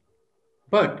debatable.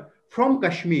 But from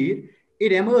Kashmir,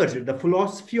 it emerged, the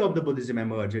philosophy of the Buddhism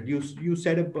emerged. You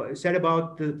said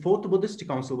about the Fourth Buddhist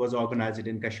Council was organized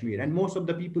in Kashmir, and most of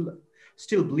the people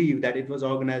still believe that it was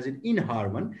organized in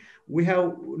Harvan. We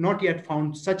have not yet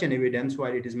found such an evidence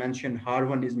while it is mentioned,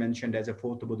 Harvan is mentioned as a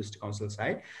Fourth Buddhist Council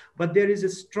site, but there is a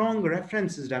strong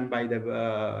references done by the,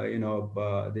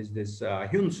 this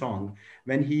Hyun Song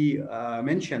when he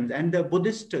mentions, and the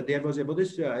Buddhist, there was a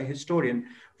Buddhist historian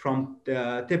from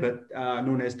Tibet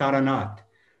known as Taranath.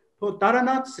 So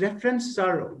Taranath's references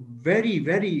are very,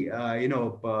 very,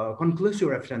 conclusive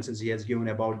references he has given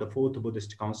about the Fourth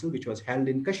Buddhist Council, which was held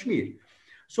in Kashmir.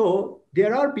 So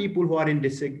there are people who are in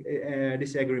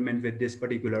disagreement with this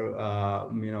particular,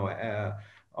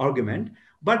 argument,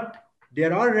 but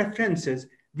there are references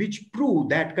which prove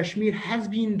that Kashmir has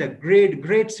been the great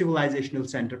civilizational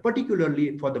center,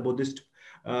 particularly for the Buddhist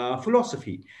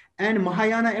philosophy. And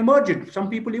Mahayana emerged. Some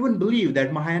people even believe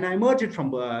that Mahayana emerged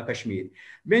from Kashmir.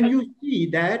 When you see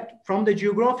that from the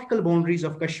geographical boundaries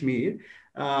of Kashmir,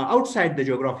 outside the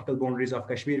geographical boundaries of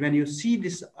Kashmir, when you see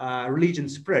this religion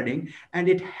spreading, and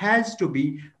it has to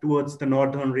be towards the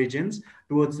northern regions,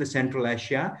 towards the Central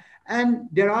Asia, and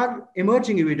there are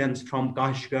emerging evidence from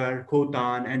Kashgar,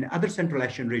 Khotan, and other Central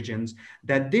Asian regions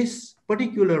that this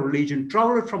particular religion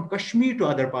traveled from Kashmir to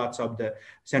other parts of the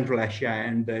Central Asia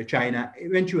and China,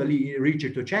 eventually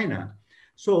reached to China.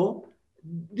 So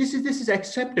this is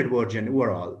accepted version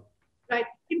overall. Right.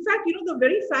 In fact, the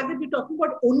very fact that we're talking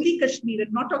about only Kashmir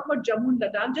and not talking about Jammu and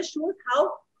Ladakh just shows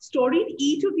how storied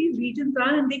each of these regions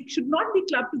are, and they should not be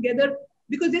clubbed together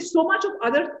because there's so much of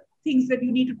other things that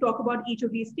you need to talk about each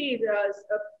of these places.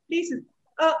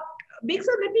 Big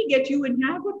Sir, let me get you in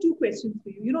here. I've got two questions for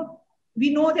you.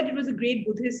 We know that it was a great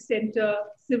Buddhist center,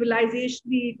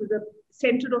 civilizationally, it was a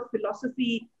center of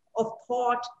philosophy, of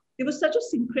thought. There was such a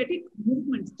syncretic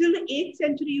movement. Till the 8th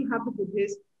century, you have the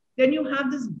Buddhists. Then you have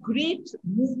this great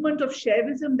movement of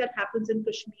Shaivism that happens in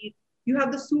Kashmir. You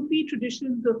have the Sufi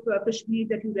traditions of Kashmir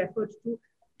that you referred to.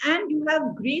 And you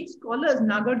have great scholars.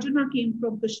 Nagarjuna came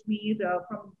from Kashmir,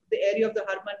 from the area of the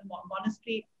Harman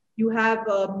monastery. You have,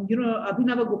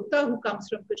 Abhinava Gupta, who comes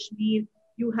from Kashmir.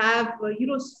 You have,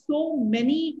 so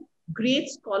many great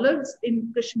scholars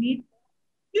in Kashmir.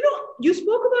 You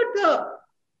spoke about the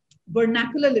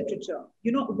vernacular literature,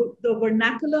 the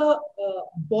vernacular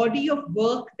body of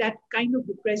work that kind of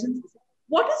represents.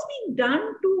 What is being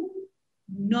done to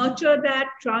nurture that,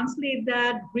 translate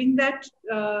that, bring that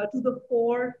to the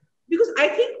fore? Because I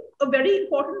think a very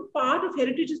important part of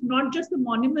heritage is not just the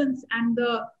monuments and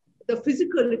the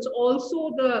physical, it's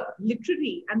also the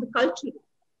literary and the cultural.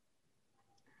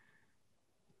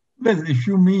 Well, if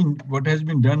you mean what has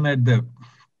been done at the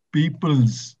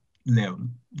people's level,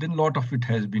 then a lot of it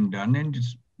has been done, and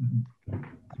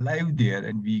alive there,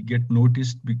 and we get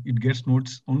noticed. It gets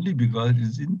noticed only because it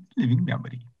is in living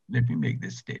memory. Let me make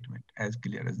this statement as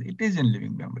clear as it is in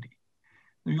living memory.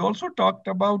 We also talked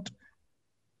about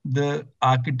the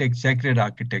sacred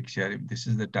architecture. If this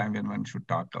is the time when one should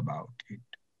talk about it.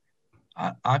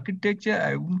 Architecture,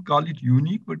 I wouldn't call it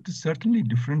unique, but it's certainly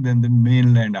different than the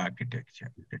mainland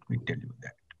architecture. Let me tell you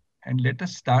that. And let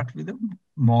us start with a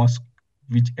mosque,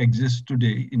 which exists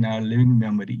today in our living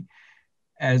memory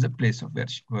as a place of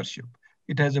worship.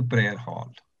 It has a prayer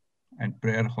hall, and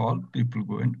prayer hall, people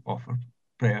go and offer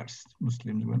prayers.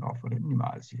 Muslims go and offer a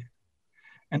namaz here.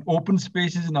 And open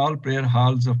spaces in all prayer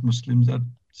halls of Muslims are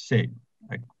same,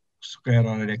 like square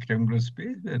or a rectangular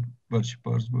space where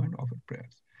worshippers go and offer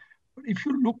prayers. But if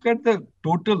you look at the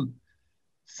total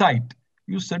site,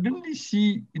 you suddenly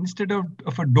see instead of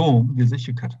a dome, there's a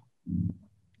shikhar.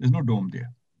 There's no dome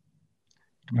there.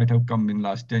 It might have come in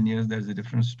last 10 years, there's a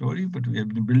different story, but we have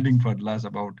been building for the last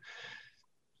about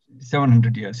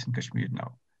 700 years in Kashmir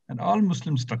now. And all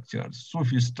Muslim structures,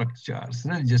 Sufi structures,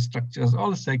 religious structures,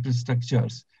 all sacred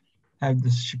structures have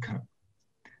this shikhar.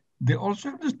 They also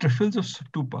have the truffles of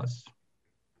stupas,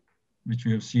 which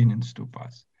we have seen in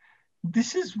stupas.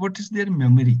 This is what is their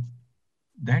memory.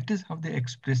 That is how they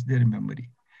express their memory.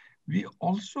 We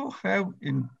also have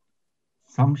in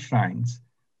some shrines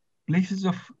places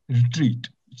of retreat,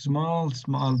 small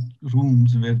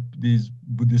rooms where these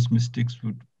Buddhist mystics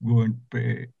would go and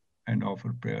pray and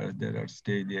offer prayers there or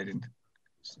stay there in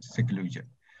seclusion.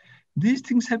 These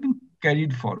things have been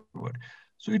carried forward.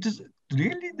 So it is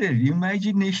really the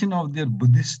reimagination of their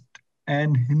Buddhist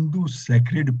and Hindu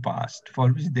sacred past for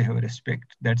which they have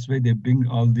respect. That's why they bring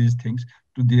all these things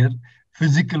to their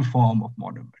physical form of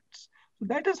monuments. So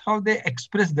that is how they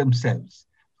express themselves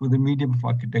through the medium of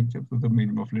architecture, through the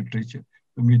medium of literature,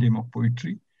 the medium of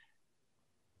poetry.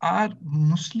 Our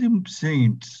Muslim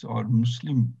saints or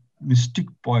Muslim mystic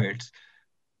poets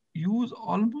use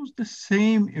almost the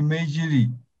same imagery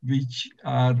which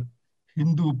our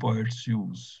Hindu poets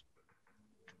use,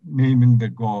 naming the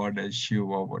god as Shiva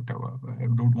or whatever. I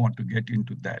don't want to get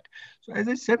into that. So as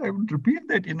I said, I would repeat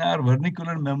that in our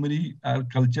vernacular memory, our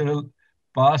cultural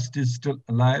past is still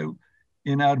alive.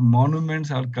 In our monuments,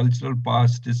 our cultural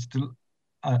past is still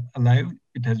alive.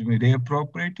 It has been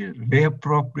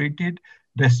reappropriated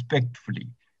respectfully.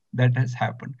 That has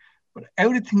happened. But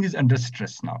everything is under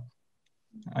stress now.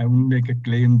 I won't make a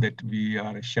claim that we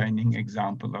are a shining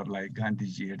example, or like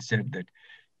Gandhiji had said that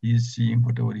he is seeing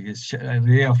whatever he is, a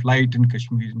ray of light in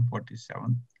Kashmir in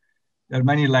 47. There are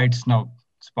many lights now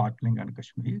sparkling on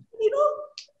Kashmir.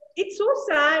 It's so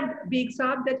sad, Beg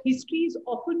Saab, that history is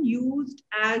often used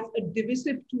as a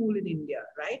divisive tool in India,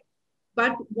 right?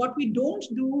 But what we don't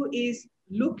do is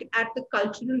look at the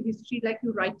cultural history, like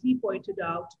you rightly pointed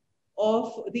out,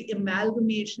 of the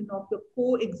amalgamation of the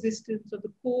coexistence of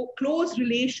the close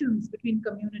relations between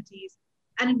communities,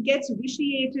 and it gets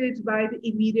vitiated by the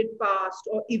immediate past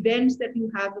or events that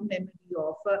you have a memory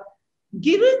of.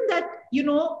 Given that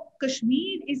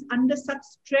Kashmir is under such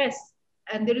stress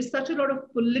and there is such a lot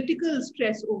of political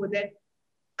stress over there,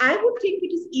 I would think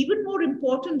it is even more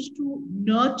important to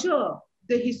nurture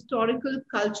the historical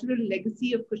cultural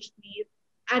legacy of Kashmir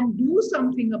and do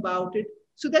something about it,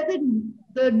 so that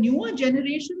the newer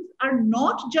generations are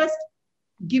not just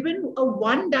given a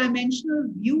one-dimensional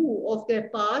view of their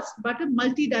past, but a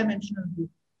multi-dimensional view.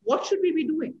 What should we be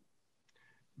doing?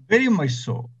 Very much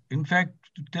so. In fact,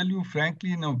 to tell you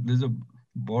frankly, there's a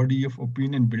body of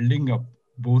opinion building up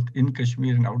both in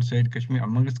Kashmir and outside Kashmir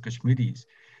amongst Kashmiris,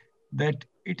 that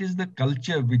it is the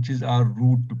culture which is our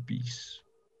route to peace.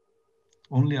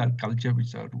 Only our culture which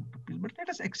is our route to peace. But let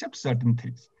us accept certain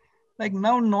things. Like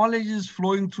now knowledge is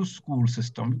flowing through school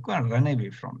system. You can't run away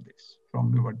from this,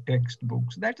 from your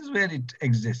textbooks. That is where it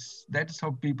exists. That is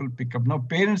how people pick up. Now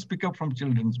parents pick up from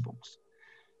children's books.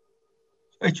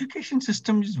 Education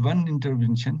system is one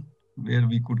intervention where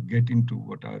we could get into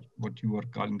what you are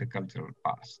calling the cultural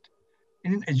past.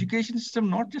 In an education system,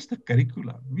 not just the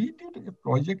curricula. We did a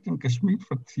project in Kashmir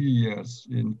for 3 years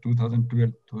in 2012,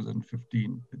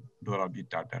 2015 with Dorabi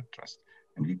Tata Trust.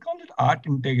 And we called it Art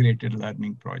Integrated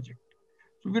Learning Project.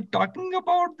 So we're talking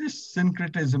about this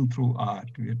syncretism through art.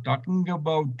 We're talking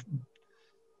about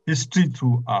history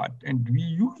through art. And we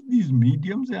use these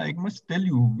mediums. I must tell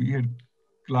you, we had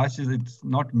classes, it's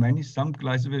not many, some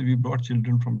classes where we brought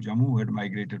children from Jammu who had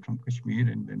migrated from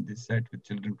Kashmir, and then they sat with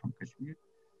children from Kashmir.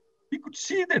 We could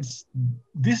see that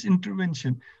this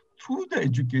intervention through the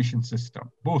education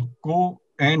system, both co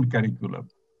and curriculum,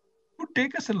 would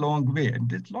take us a long way. And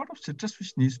there's a lot of stress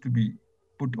which needs to be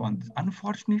put on this.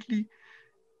 Unfortunately,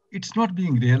 it's not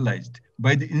being realized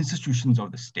by the institutions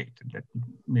of the state. Let me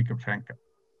make a frank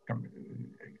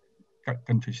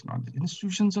confession on this.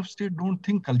 Institutions of state don't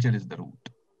think culture is the root.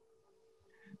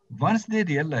 Once they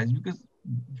realize, because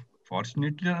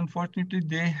fortunately or unfortunately,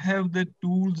 they have the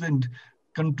tools and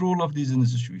control of these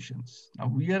institutions. Now,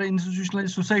 we are an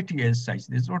institutionalized society as such.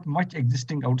 There's not much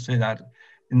existing outside our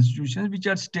institutions, which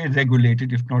are state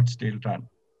regulated, if not state run.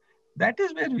 That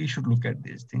is where we should look at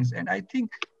these things. And I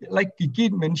think, like Kiki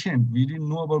mentioned, we didn't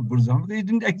know about Burzaham. They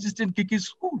didn't exist in Kiki's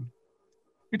school.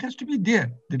 It has to be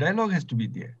there. The dialogue has to be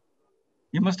there.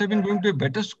 You must have been going to a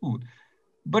better school.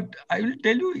 But I will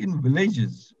tell you, in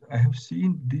villages, I have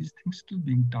seen these things still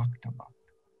being talked about.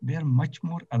 They are much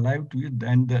more alive to it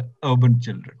than the urban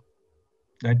children.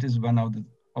 That is one of the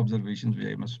observations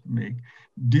we must make.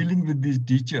 Dealing with these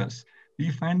teachers,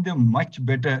 we find them much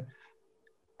better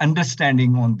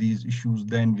understanding on these issues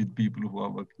than with people who are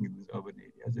working in these urban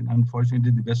areas. And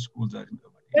unfortunately, the best schools are in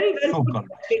urban areas.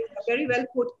 Very well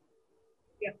put.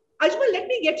 Yeah. Ajmal, let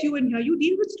me get you in here. You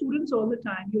deal with students all the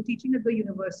time. You're teaching at the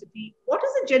university. What is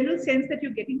the general sense that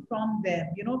you're getting from them?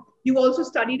 You know, you also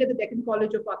studied at the Deccan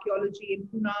College of Archaeology in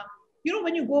Pune. You know,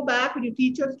 when you go back, when you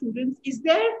teach your students, is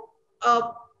there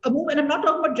a move, and I'm not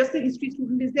talking about just the history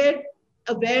student, is there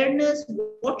awareness?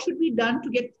 What should be done to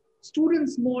get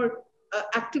students more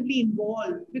actively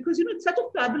involved? Because, you know, it's such a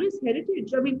fabulous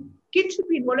heritage. I mean, kids should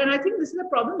be involved. And I think this is a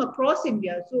problem across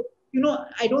India. So, you know,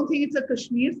 I don't think it's a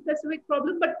Kashmir specific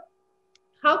problem, but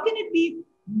how can it be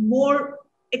more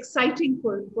exciting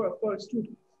for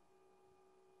students?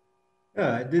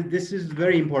 This is a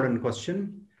very important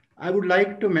question. I would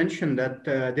like to mention that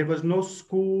there was no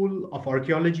school of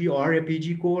archaeology or a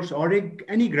PG course or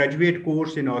any graduate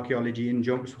course in archaeology in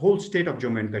whole state of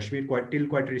Jammu and Kashmir till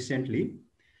quite recently.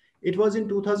 It was in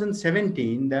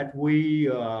 2017 that we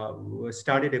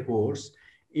started a course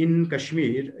in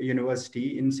Kashmir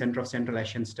University in Center of Central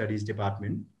Asian Studies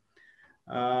Department.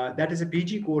 That is a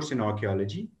PG course in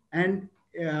archaeology. And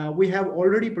we have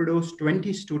already produced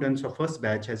 20 students of first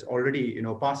batch has already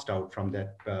passed out from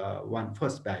that one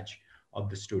first batch of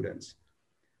the students.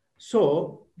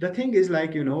 So the thing is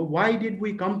like, why did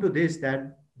we come to this,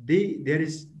 that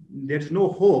there's no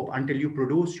hope until you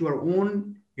produce your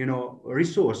own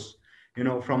resource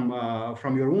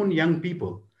from your own young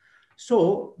people.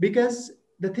 So because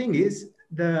the thing is,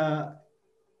 the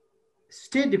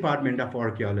State Department of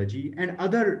Archaeology and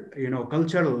other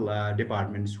cultural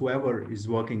departments, whoever is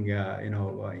working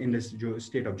in this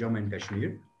state of Jammu and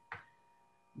Kashmir,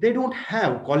 they don't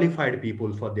have qualified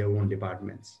people for their own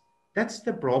departments. That's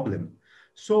the problem.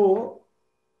 So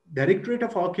Directorate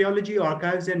of Archaeology,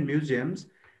 Archives and Museums,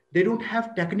 they don't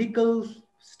have technical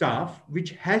staff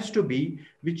which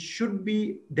should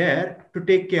be there to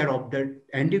take care of the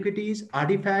antiquities,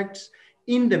 artifacts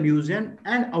in the museum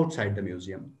and outside the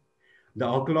museum. The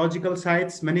archaeological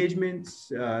sites managements,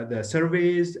 the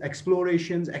surveys,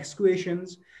 explorations,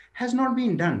 excavations has not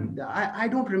been done. I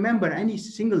don't remember any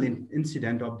single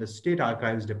incident of the State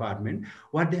Archives Department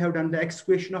what they have done the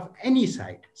excavation of any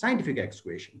site, scientific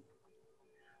excavation.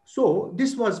 So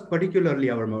this was particularly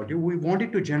our motive. We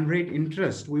wanted to generate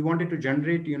interest. We wanted to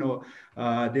generate,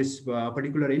 this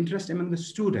particular interest among the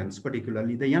students,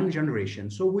 particularly the young generation.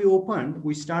 So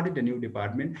we started a new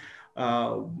department.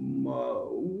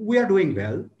 We are doing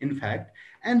well, in fact.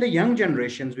 And the young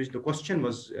generations, which the question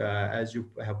was, as you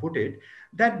have put it,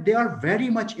 that they are very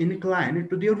much inclined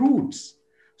to their roots.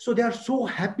 So they are so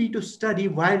happy to study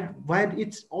while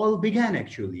it's all began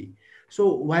actually.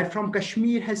 So while from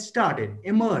Kashmir has started,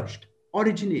 emerged,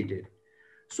 originated.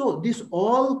 So this is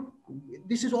all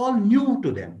new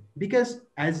to them, because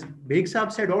as Beg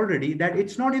Saab said already, that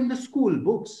it's not in the school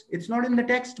books, it's not in the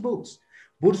textbooks.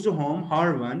 Burzaham,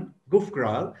 Harwan,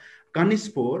 Gufkral,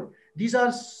 Kanispur, these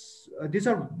are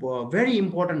very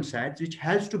important sites which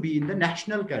has to be in the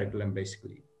national curriculum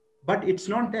basically, but it's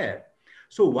not there.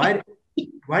 So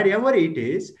wherever it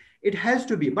is, it has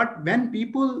to be. But when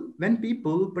people,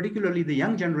 particularly the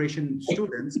young generation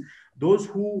students, those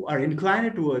who are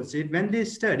inclined towards it, when they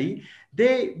study,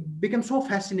 they become so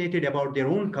fascinated about their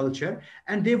own culture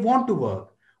and they want to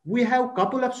work. We have a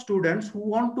couple of students who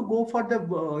want to go for the,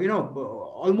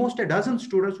 almost a dozen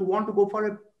students who want to go for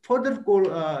a further,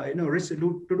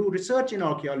 to do research in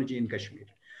archaeology in Kashmir.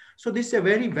 So this is a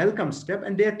very welcome step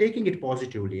and they are taking it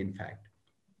positively, in fact.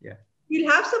 Yeah.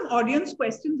 We'll have some audience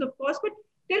questions, of course, but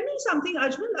tell me something,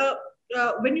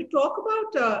 Ajmal, when you talk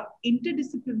about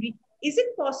interdisciplinary, is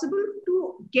it possible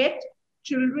to get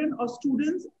children or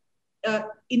students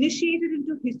initiated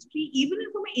into history, even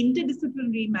from an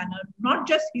interdisciplinary manner, not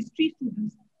just history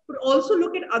students, but also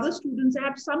look at other students,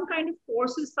 have some kind of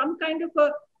courses, some kind of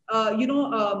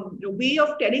way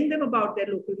of telling them about their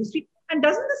local history. And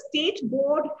doesn't the state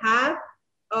board have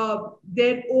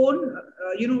their own,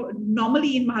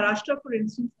 normally in Maharashtra, for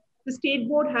instance, the state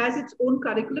board has its own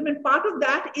curriculum, and part of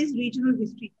that is regional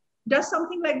history. Does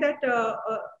something like that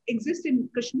exist in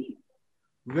Kashmir?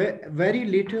 Very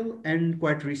little, and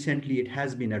quite recently it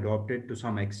has been adopted to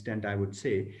some extent, I would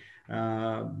say.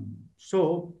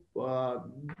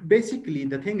 Basically,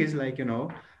 the thing is like,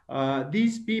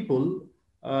 these people,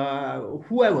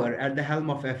 whoever at the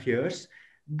helm of affairs,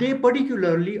 they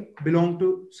particularly belong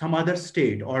to some other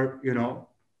state or,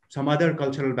 some other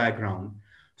cultural background.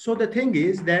 So the thing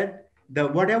is that the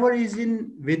whatever is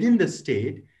in within the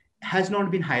state has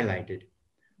not been highlighted.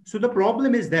 So the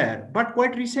problem is there, but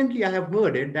quite recently I have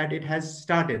heard it that it has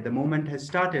started. The moment has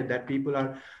started that people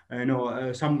are,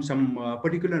 some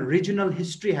particular regional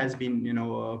history has been,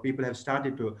 people have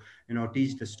started to,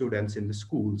 teach the students in the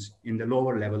schools in the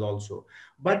lower level also.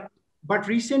 But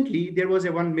recently there was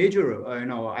a one major,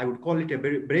 I would call it a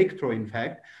breakthrough, in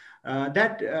fact,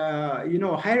 that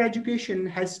higher education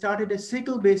has started a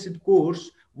cycle-based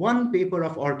course, one paper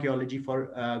of archaeology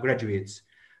for graduates.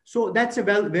 So that's a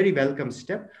very welcome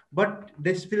step, but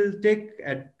this will take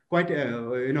quite a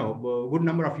good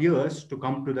number of years to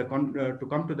come to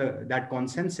that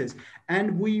consensus,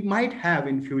 and we might have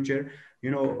in future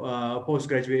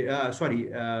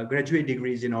graduate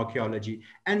degrees in archaeology,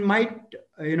 and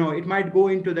it might go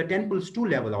into the 10+2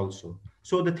 level also.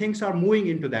 So the things are moving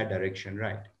into that direction,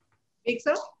 right?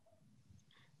 Eksa?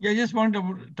 Yeah, I just want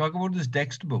to talk about these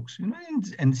textbooks. In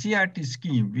NCERT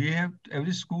scheme,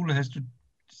 every school has to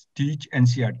teach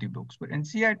NCERT books, but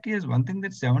NCERT has one thing,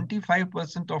 that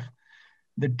 75% of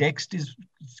the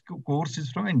course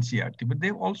is from NCERT, but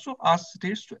they've also asked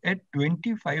states to add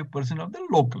 25% of the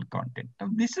local content. Now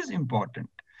this is important.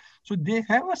 So they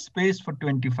have a space for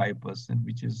 25%,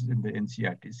 which is in the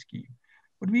NCERT scheme.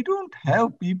 But we don't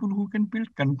have people who can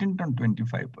build content on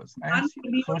 25%.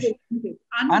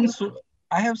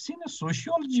 I have seen a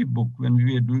sociology book when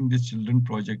we were doing this children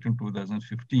project in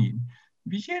 2015.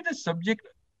 We had a subject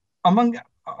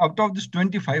out of this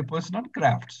 25% on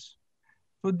crafts.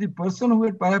 So the person who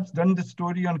had perhaps done the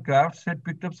story on crafts had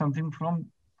picked up something from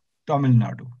Tamil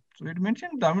Nadu. So it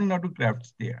mentioned Tamil Nadu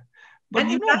crafts there. But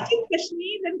and in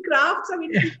Kashmir, then crafts,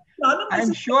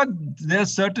 I'm sure there are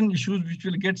certain issues which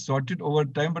will get sorted over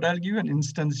time, but I'll give you an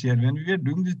instance here. When we were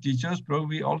doing the teachers program,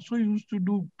 we also used to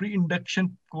do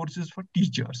pre-induction courses for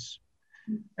teachers.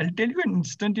 I'll tell you an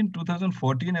instant. In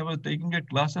 2014, I was taking a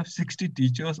class of 60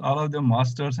 teachers, all of them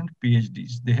masters and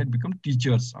PhDs. They had become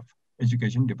teachers of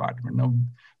education department. Now,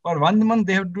 for 1 month,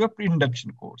 they have to do a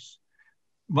pre-induction course.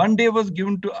 One day was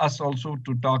given to us also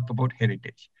to talk about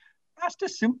heritage. I asked a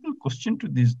simple question to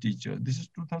these teachers. This is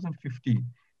 2015.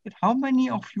 That how many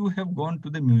of you have gone to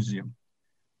the museum?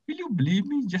 Will you believe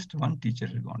me? Just one teacher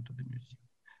had gone to the museum.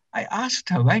 I asked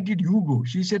her, why did you go?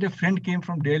 She said a friend came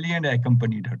from Delhi and I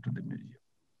accompanied her to the museum.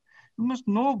 You must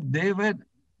know they are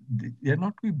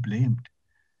not to be blamed.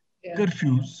 Yeah.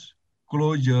 Curfews,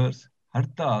 closures,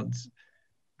 hartals.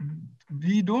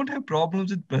 We don't have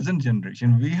problems with present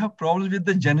generation. We have problems with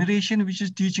the generation which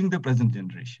is teaching the present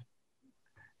generation.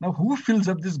 Now, who fills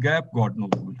up this gap? God knows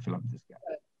who will fill up this gap.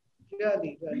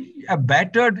 Really.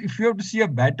 If you have to see a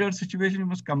battered situation, you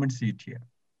must come and see it here.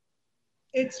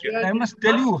 It's really I must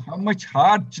tell you how much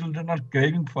hard children are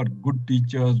craving for good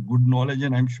teachers, good knowledge,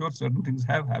 and I'm sure certain things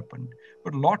have happened,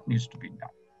 but a lot needs to be done.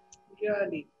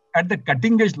 Really. At the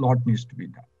cutting edge, lot needs to be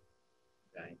done.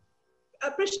 Right.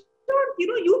 Prashant,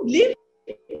 you lived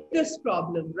this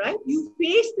problem, right? You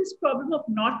faced this problem of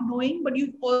not knowing, but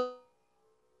you've also,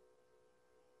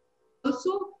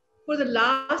 for the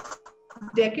last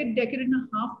decade and a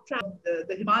half, traveled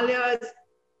the Himalayas.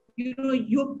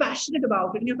 You're passionate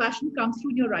about it, and your passion comes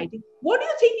through in your writing. What do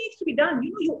you think needs to be done?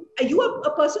 You are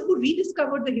a person who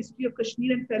rediscovered the history of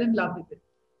Kashmir and fell in love with it.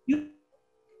 You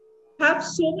have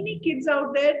so many kids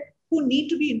out there who need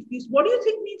to be infused. What do you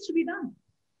think needs to be done?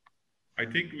 I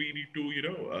think we need to,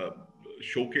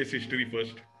 showcase history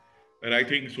first. And I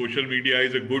think social media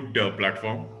is a good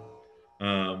platform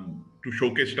to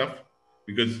showcase stuff,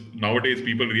 because nowadays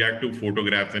people react to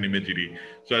photographs and imagery.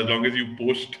 So as long as you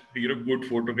post, good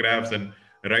photographs and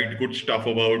write good stuff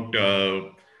about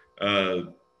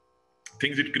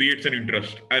things, it creates an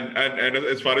interest. And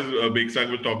as far as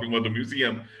Beksang was talking about the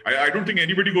museum, I don't think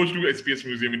anybody goes to SPS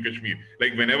Museum in Kashmir.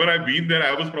 Like whenever I've been there,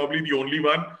 I was probably the only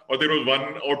one, or there was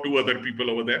one or two other people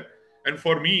over there. And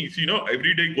for me,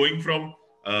 every day going from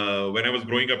when I was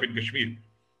growing up in Kashmir,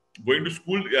 going to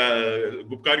school,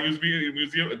 Gupkar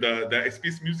Museum, the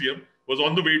SPS Museum was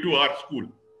on the way to our school.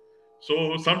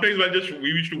 So sometimes we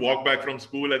used to walk back from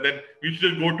school and then we used to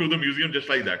just go to the museum just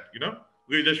like that,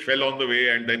 We just fell on the way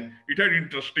and then it had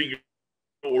interesting,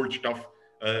 old stuff.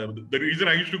 The reason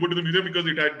I used to go to the museum because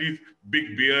it had these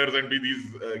big bears and these,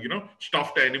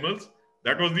 stuffed animals.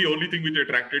 That was the only thing which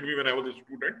attracted me when I was a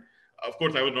student. Of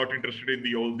course, I was not interested in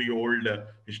the old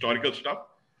historical stuff.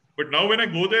 But now when I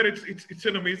go there, it's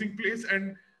an amazing place.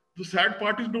 And the sad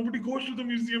part is nobody goes to the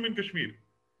museum in Kashmir.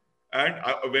 And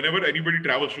whenever anybody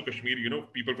travels to Kashmir,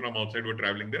 people from outside were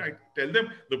traveling there, I tell them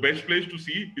the best place to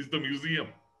see is the museum.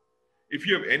 If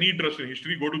you have any interest in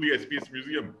history, go to the SPS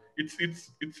museum. It's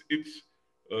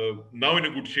now in a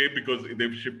good shape because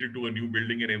they've shifted to a new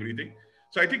building and everything.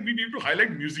 So I think we need to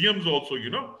highlight museums also,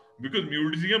 because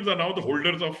museums are now the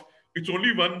holders of. It's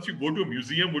only once you go to a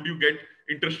museum would you get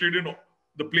interested in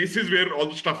the places where all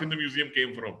the stuff in the museum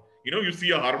came from. You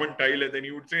see a Harvan tile and then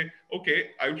you would say, okay,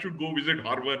 I should go visit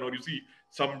Harvan, or you see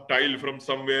some tile from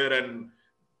somewhere and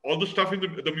all the stuff in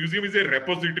the museum is a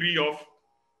repository of,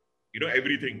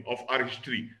 everything of our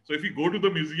history. So if we go to the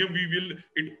museum,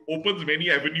 it opens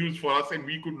many avenues for us and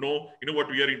we could know, what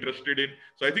we are interested in.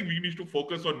 So I think we need to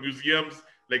focus on museums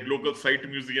like local site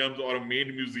museums or a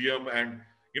main museum and,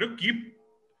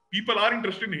 people are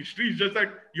interested in history. It's just that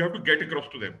you have to get across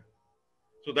to them.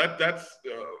 So that's,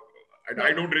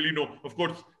 I don't really know. Of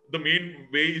course, the main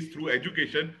way is through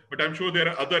education, but I'm sure there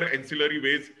are other ancillary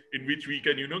ways in which we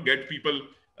can, get people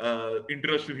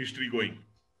interested in history going.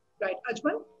 Right.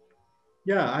 Ajmal?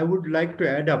 Yeah, I would like to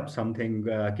add up something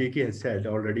Kiki has said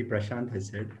already, Prashant has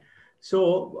said.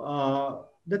 So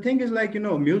the thing is like,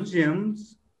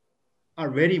 museums are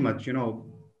very much,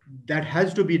 that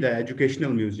has to be the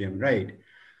educational museum, right?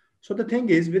 So the thing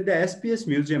is with the SPS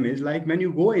museum is like when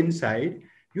you go inside,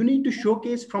 you need to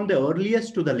showcase from the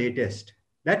earliest to the latest.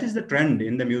 That is the trend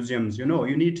in the museums. You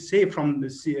need to say from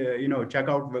the, check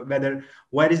out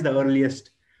where is the earliest.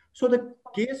 So the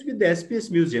case with the SPS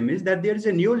museum is that there is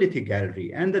a Neolithic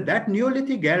gallery, and that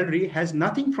Neolithic gallery has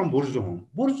nothing from Burzahom.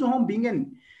 Burzahom being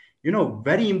an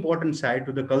very important site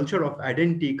to the culture of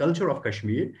identity, culture of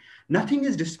Kashmir. Nothing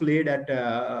is displayed at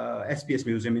SPS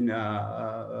museum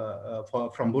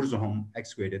from Burzahom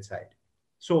excavated site.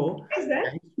 So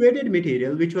the excavated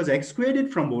material, which was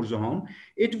excavated from Burzahom,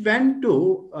 it went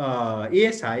to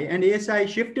ASI, and ASI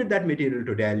shifted that material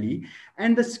to Delhi.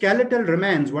 And the skeletal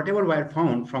remains, whatever were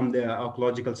found from the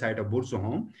archaeological site of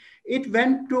Burzahom, it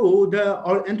went to the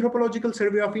Anthropological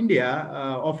Survey of India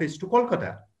office to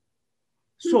Kolkata.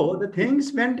 So the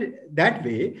things went that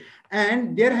way,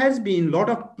 and there has been a lot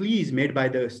of pleas made by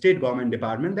the state government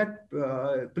department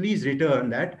that please return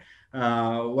that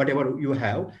whatever you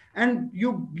have, and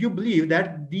you believe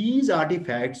that these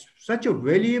artifacts, such a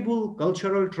valuable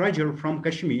cultural treasure from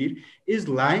Kashmir, is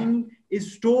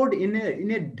stored in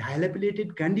a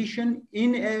dilapidated condition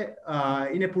in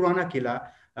a Purana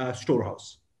Killa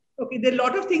storehouse. Okay, there are a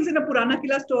lot of things in a Purana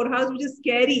Killa storehouse which is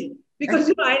scary.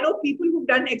 Because I know people who've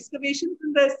done excavations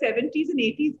in the 70s and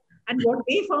 80s, and what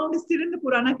they found is still in the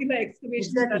Purana Killa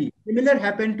excavation. Exactly. Similar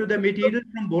happened to the material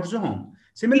from Burzahom.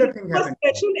 Similar thing happened. A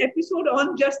special episode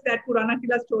on just that Purana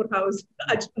Killa storehouse.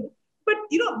 But,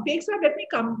 Beg Sahib, let me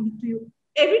come to you.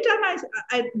 Every time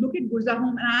I look at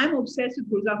Burzahom, and I'm obsessed with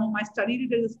Burzahom. I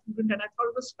studied it as a student and I thought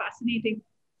it was fascinating.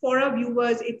 For our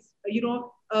viewers, it's,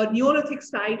 a Neolithic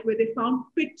site where they found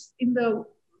pits in the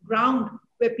ground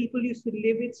where people used to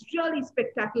live. It's really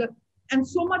spectacular. And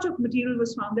so much of material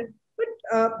was found there.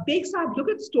 But Beg Sahib, look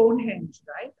at Stonehenge,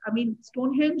 right? I mean,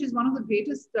 Stonehenge is one of the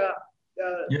greatest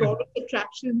tourist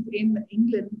attractions in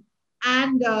England.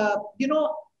 And,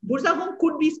 Burzahom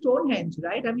could be Stonehenge,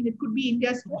 right? I mean, it could be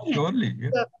India's Stonehenge. Surely,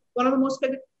 yeah. One of the most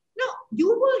famous. Now, you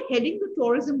were heading the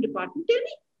tourism department. Tell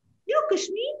me,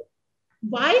 Kashmir,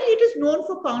 while it is known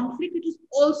for conflict, it is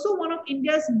also one of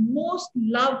India's most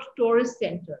loved tourist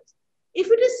centers. If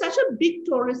it is such a big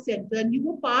tourist center and you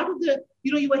were part of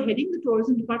you were heading the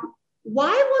tourism department,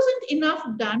 why wasn't enough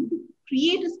done to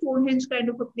create a Stonehenge kind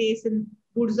of a place in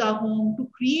Burzahom, to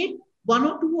create one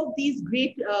or two of these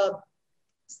great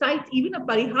sites, even a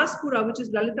Parihaspura, which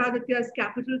is Lalitaditya's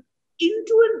capital,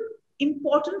 into an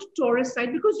important tourist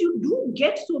site? Because you do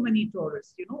get so many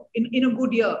tourists, in a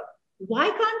good year. Why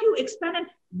can't you expand? And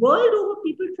world over,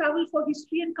 people travel for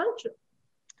history and culture.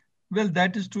 Well,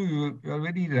 that is true. You're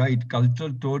very right.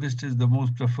 Cultural tourist is the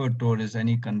most preferred tourist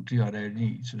any country or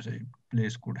any society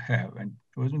place could have. And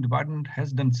tourism department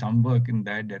has done some work in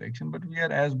that direction, but we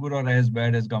are as good or as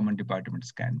bad as government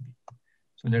departments can be.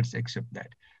 So let's accept that.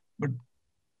 But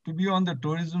to be on the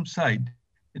tourism side,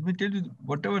 let me tell you,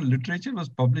 whatever literature was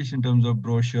published in terms of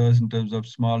brochures, in terms of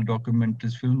small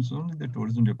documentaries, films, only the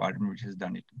tourism department which has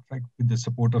done it. In fact, with the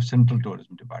support of Central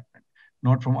Tourism Department.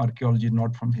 not from archaeology,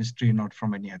 not from history, not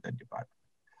from any other department.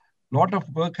 Lot of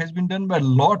work has been done, but a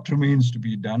lot remains to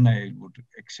be done. I would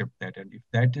accept that. And if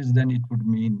that is done, it would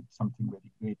mean something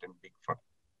very great and big for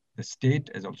the state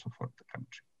as also for the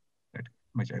country. That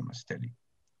much I must tell you.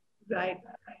 Right.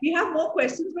 We have more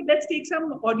questions, but let's take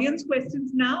some audience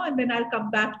questions now, and then I'll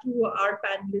come back to our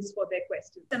panelists for their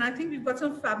questions. And I think we've got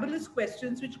some fabulous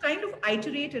questions which kind of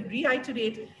iterate and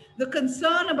reiterate the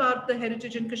concern about the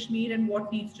heritage in Kashmir and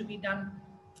what needs to be done.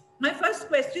 My first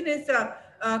question is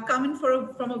coming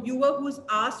from a viewer who's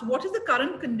asked, what is the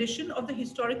current condition of the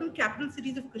historical capital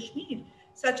cities of Kashmir,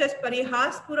 such as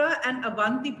Parihaspura and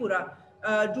Avantipura?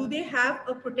 Do they have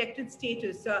a protected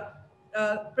status?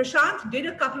 Prashant did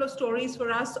a couple of stories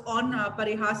for us on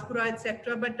Parihaspura,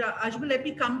 etc. But Ajmal, let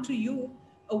me come to you.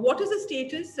 What is the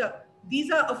status?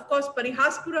 These are, of course,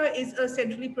 Parihaspura is a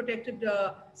centrally protected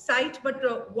site,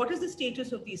 but what is the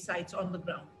status of these sites on the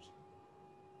ground?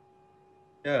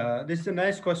 Yeah, this is a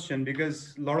nice question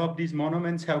because a lot of these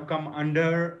monuments have come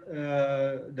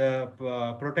under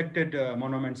the protected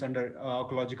monuments under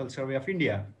Archaeological Survey of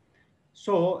India.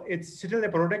 So it's still a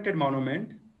protected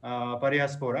monument,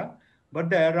 Parihaspura,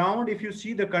 but around, if you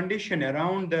see the condition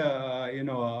around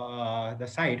the the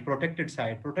site,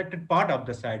 protected part of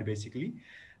the site basically,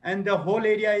 and the whole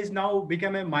area is now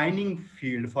become a mining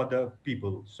field for the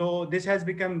people. So this has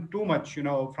become too much,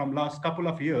 from last couple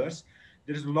of years.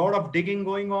 There is a lot of digging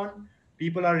going on.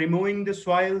 People are removing the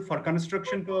soil for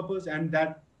construction purpose, and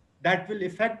that will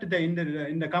affect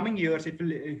in the coming years. It will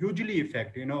hugely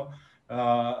affect,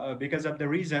 because of the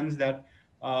reasons that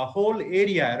whole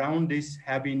area around this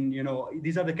have been,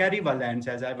 these are the Kariva lands,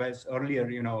 as I was earlier,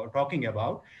 talking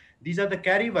about. These are the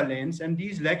Kariva lands, and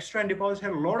these limestone deposits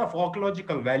have a lot of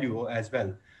archaeological value as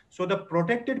well. So the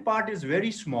protected part is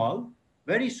very small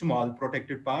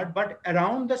protected part, but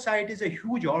around the site is a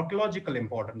huge archaeological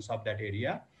importance of that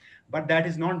area, but that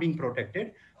is not being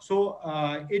protected. So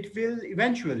it will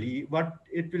eventually,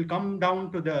 it will come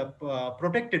down to the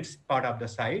protected part of the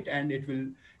site, and it will,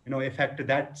 affect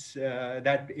that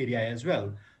area as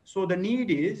well. So the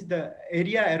need is the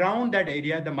area around that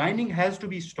area, the mining has to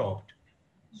be stopped.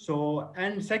 So,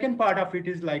 and second part of it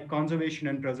is like conservation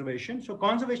and preservation. So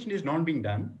conservation is not being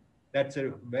done. That's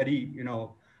a very,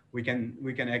 we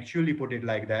can actually put it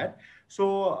like that.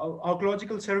 So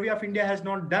Archaeological Survey of India has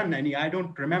not done any, I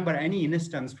don't remember any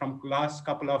instance from last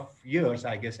couple of years,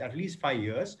 I guess at least 5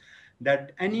 years,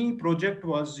 that any project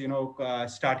was,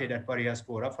 started at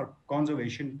Parihaspura for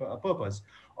conservation purpose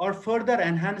or further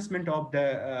enhancement of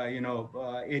the,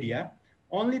 area.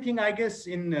 Only thing I guess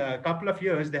in a couple of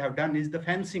years they have done is the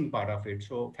fencing part of it.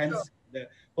 So the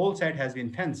whole site has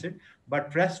been fenced,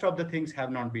 but rest of the things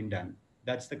have not been done.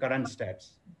 That's the current stats.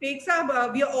 Sheikh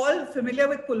Saab, we are all familiar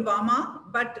with Pulwama,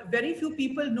 but very few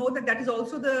people know that that is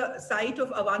also the site of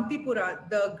Avantipura,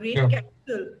 the great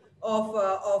capital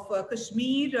of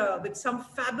Kashmir, with some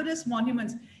fabulous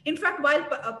monuments. In fact, while,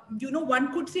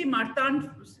 one could say Martan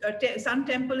Sun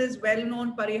Temple is well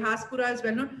known, Parihaspura is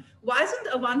well known. Why isn't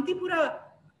Avantipura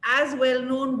as well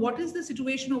known? What is the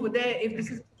situation over there if this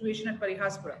is the situation at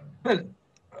Parihaspura? Well,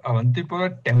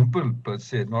 Avantipura temple per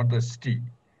se, not the city,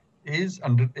 is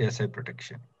under ASI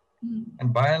protection.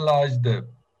 And by and large, the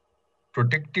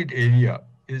protected area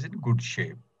is in good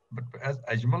shape. But as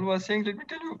Ajmal was saying, let me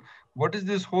tell you, what is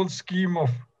this whole scheme of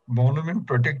monument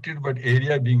protected but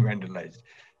area being vandalized?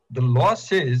 The law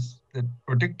says that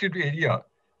protected area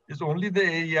is only the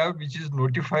area which is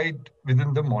notified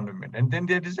within the monument. And then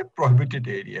there is a prohibited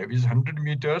area, which is 100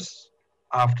 meters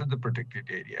after the protected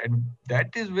area. And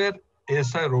that is where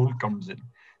ASI role comes in.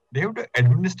 They have to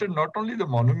administer not only the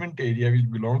monument area which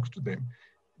belongs to them,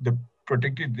 the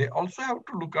protected, they also have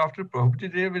to look after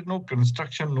prohibited area with no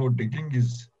construction, no digging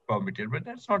is permitted. But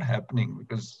that's not happening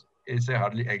because ASI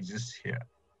hardly exists here.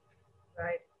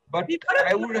 Right. But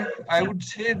I would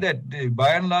say that by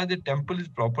and large, the temple is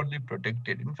properly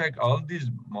protected. In fact, all these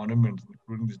monuments,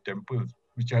 including these temples,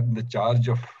 which are in the charge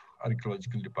of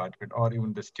archaeological department or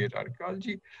even the state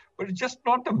archaeology, but it's just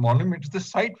not the monument, it's the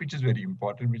site which is very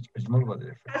important, which Ajmal was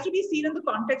referring. It has to be seen in the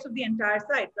context of the entire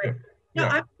site, right? Yeah. Now,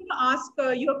 I'm going to ask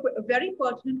you a very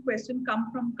pertinent question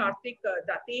come from Karthik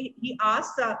Date. He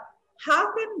asks,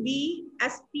 how can we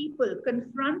as people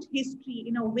confront history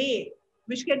in a way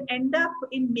which can end up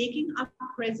in making our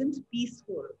present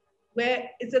peaceful, where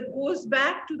it goes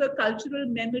back to the cultural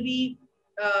memory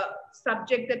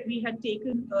subject that we had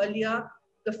taken earlier,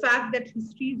 the fact that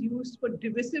history is used for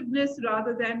divisiveness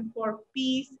rather than for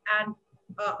peace and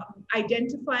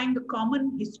identifying the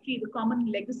common history, the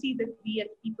common legacy that we as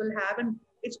people have. And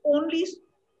it's only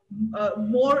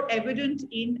more evident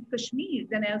in Kashmir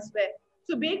than elsewhere.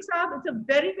 So, Beg Saab, it's a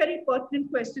very, very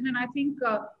pertinent question. And I think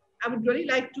I would really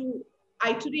like to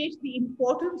iterate the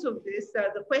importance of this.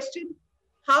 The question,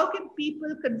 how can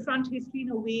people confront history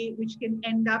in a way which can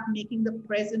end up making the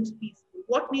present peaceful?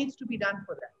 What needs to be done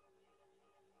for that?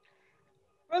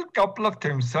 Well, couple of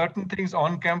things. Certain things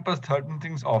on campus, certain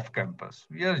things off campus.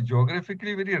 We are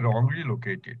geographically very wrongly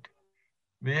located.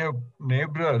 We have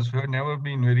neighbors who have never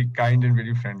been very kind and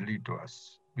very friendly to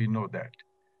us. We know that.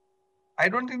 I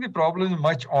don't think the problem is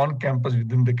much on campus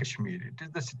within the Kashmir. It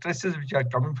is the stresses which are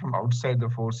coming from outside,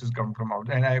 the forces coming from out.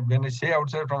 And when I say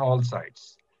outside, from all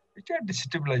sides, which are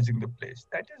destabilizing the place.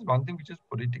 That is one thing which is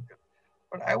political.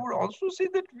 But I would also say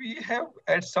that we have,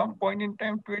 at some point in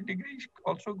time, to a degree,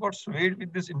 also got swayed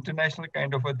with this international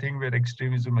kind of a thing where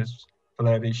extremism has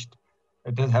flourished.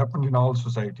 It has happened in all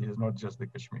societies, not just the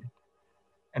Kashmir.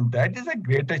 And that is a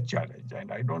greater challenge. And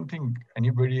I don't think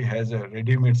anybody has a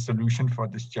ready-made solution for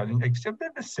this challenge, except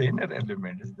that the saner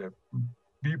element is the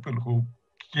people who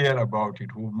care about it,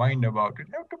 who mind about it,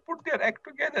 have to put their act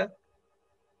together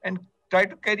and try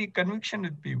to carry conviction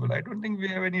with people. I don't think we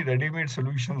have any ready-made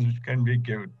solutions which can be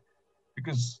given,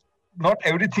 because not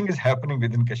everything is happening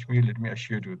within Kashmir, let me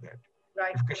assure you that.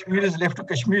 Right. If Kashmir is left to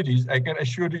Kashmiris, I can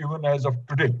assure you, even as of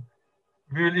today,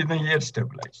 we will in a year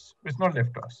stabilize. It's not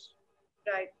left to us.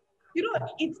 Right. You know,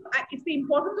 it's the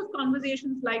importance of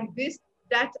conversations like this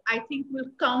that I think will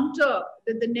counter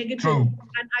the negative. True.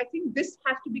 And I think this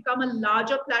has to become a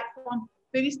larger platform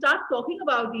where we start talking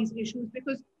about these issues,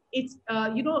 because it's,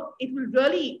 it will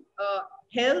really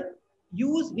help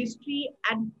use history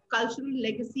and cultural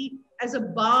legacy as a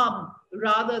balm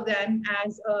rather than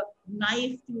as a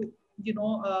knife to,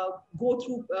 go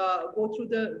through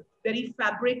the very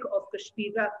fabric of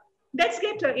Kashmir. Let's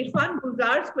get Irfan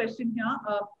Gulzar's question here.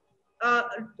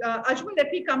 Ajmal,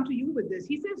 let me come to you with this.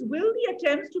 He says, will the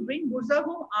attempts to bring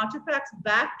Burzahom artifacts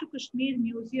back to Kashmir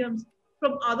museums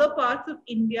from other parts of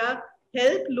India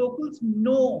help locals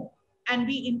know and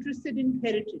be interested in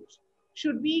heritage?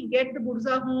 Should we get the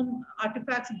Burzahom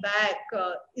artifacts back?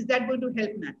 Is that going to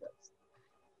help matters?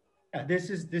 Yeah, this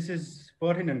is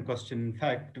pertinent question. In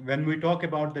fact, when we talk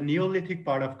about the Neolithic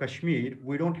part of Kashmir,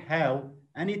 we don't have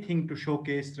anything to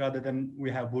showcase rather than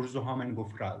we have Burzahom and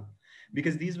Gufral,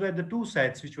 because these were the two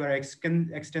sites which were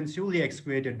extensively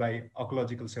excavated by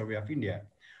Archaeological Survey of India.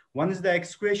 Once the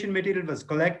excavation material was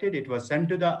collected, it was sent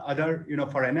to the other,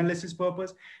 for analysis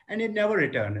purpose, and it never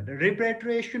returned. The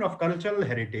repatriation of cultural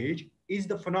heritage is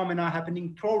the phenomena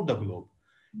happening throughout the globe.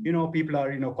 People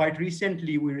are, quite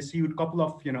recently we received a couple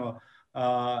of,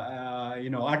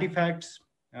 artifacts,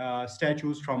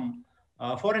 statues from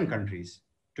foreign countries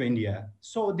to India.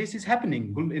 So this is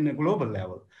happening in a global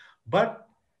level. But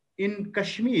in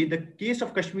Kashmir, the case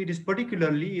of Kashmir is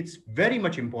particularly, it's very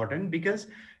much important because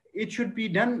it should be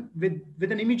done with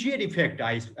an immediate effect,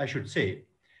 I should say,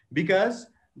 because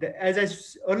as I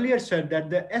earlier said, that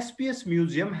the SPS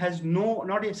museum has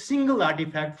not a single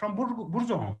artifact from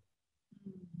Burzahom.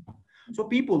 So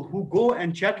people who go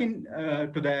and check in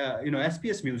to the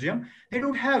SPS museum, they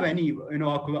don't have any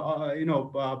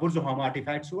Burzahom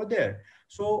artifacts over there.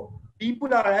 So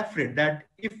people are afraid that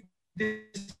if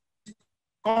this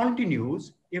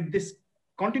continues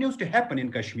to happen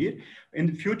in Kashmir in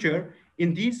the future,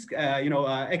 in these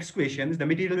excavations, the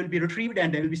material will be retrieved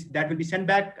and that will be sent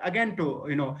back again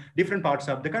to different parts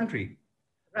of the country.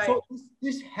 Right. So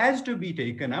this has to be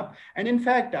taken up, and in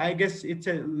fact, I guess it's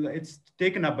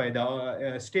taken up by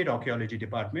the state archaeology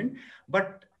department,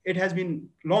 but it has been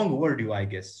long overdue, I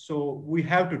guess. So we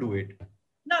have to do it.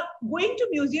 Now, going to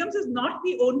museums is not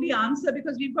the only answer,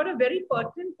 because we've got a very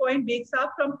pertinent point, Beg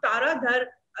Saab, from Tara Dhar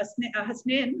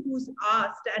Hasnain, who's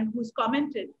asked and who's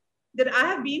commented that I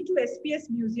have been to SPS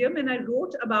Museum and I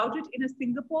wrote about it in a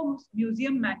Singapore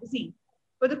museum magazine,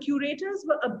 but the curators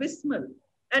were abysmal.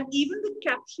 And even the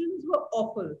captions were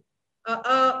awful.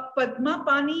 Padma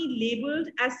Pani labeled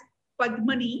as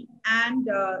Padmani, and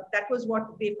that was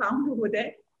what they found over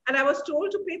there. And I was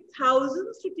told to pay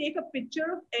thousands to take a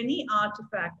picture of any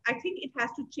artifact. I think it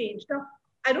has to change. Now,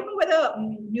 I don't know whether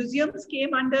museums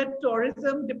came under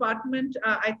tourism department.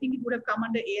 I think it would have come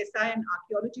under ASI and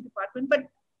archaeology department, but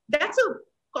that's a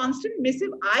constant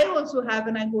missive I also have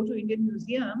when I go to Indian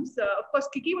museums. Of course,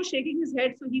 Kiki was shaking his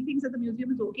head, so he thinks that the museum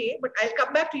is okay, but I'll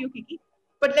come back to you, Kiki.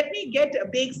 But let me get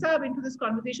Beg Saab into this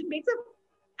conversation. Beg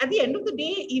Saab, at the end of the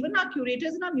day, even our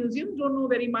curators in our museums don't know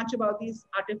very much about these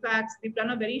artifacts. They've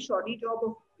done a very shoddy job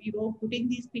of, putting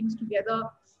these things together.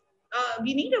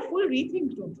 We need a full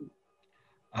rethink, don't we?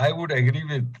 I would agree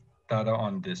with Tara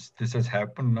on this. This has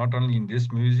happened not only in this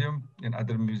museum, in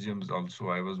other museums also.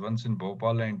 I was once in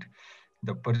Bhopal and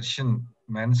the Persian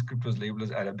manuscript was labeled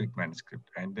as Arabic manuscript.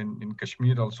 And then in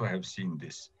Kashmir also have seen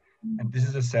this. And this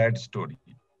is a sad story.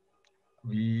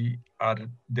 There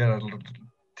are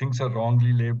things are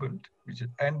wrongly labeled,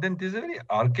 and then there's a very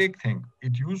archaic thing.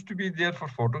 It used to be there for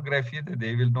photography that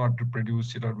they will not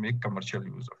reproduce it or make commercial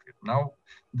use of it. Now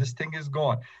this thing is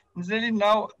gone. Incidentally,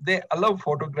 now they allow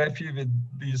photography with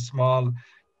these small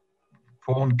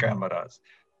phone cameras,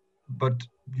 but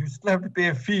you still have to pay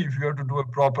a fee if you have to do a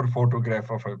proper photograph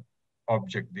of an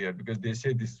object there, because they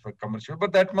say this is for commercial,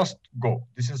 but that must go.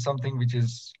 This is something which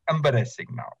is embarrassing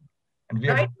now. And we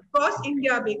right across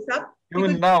India wakes up.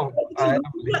 Even now,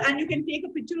 and you can take a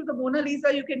picture of the Mona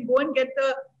Lisa. You can go and get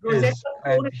the Rosetta Stone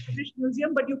at the British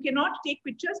Museum, but you cannot take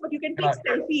pictures. But you can take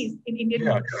selfies in Indian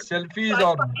museums. Selfies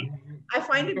so I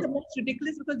find it the most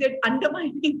ridiculous because they're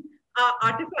undermining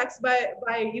artifacts by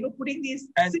putting these.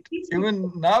 And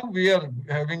even now we are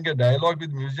having a dialogue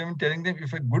with museum, telling them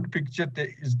if a good picture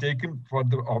is taken for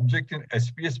the object in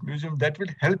SPS museum, that will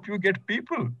help you get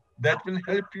people. That will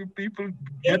help you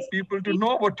get people to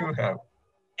know what you have.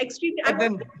 Extremely. I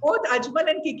want both Ajmal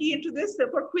and Kiki into this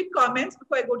for quick comments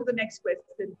before I go to the next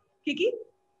question. Kiki?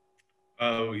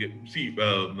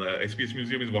 SPS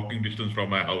Museum is walking distance from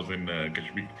my house in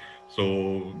Kashmir.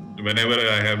 So whenever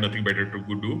I have nothing better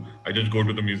to do, I just go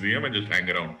to the museum and just hang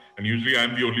around. And usually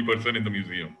I'm the only person in the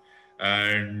museum.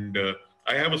 And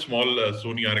I have a small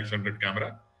Sony RX100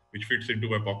 camera, which fits into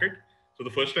my pocket. So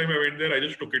the first time I went there, I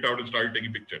just took it out and started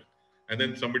taking pictures. And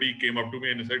then somebody came up to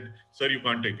me and said, "Sir, you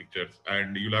can't take pictures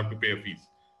and you'll have to pay a fees."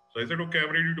 So I said, "Okay,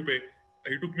 I'm ready to pay."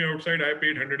 He took me outside. I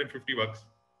paid $150.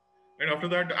 And after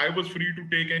that, I was free to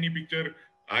take any picture.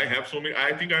 I have so many.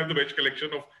 I think I have the best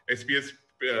collection of SPS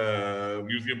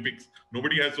museum pics.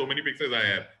 Nobody has so many pics as I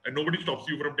have. And nobody stops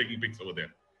you from taking pics over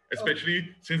there. Especially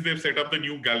since they've set up the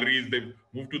new galleries, they've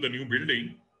moved to the new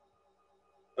building.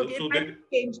 Okay, so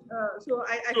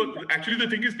actually the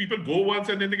thing is, people go once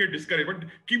and then they get discouraged, but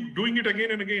keep doing it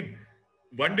again and again.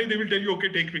 One day they will tell you, "Okay,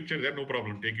 take pictures." No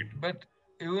problem, take it. But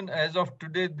even as of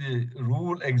today, the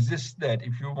rule exists that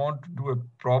if you want to do a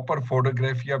proper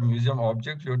photography of museum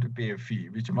objects, you have to pay a fee,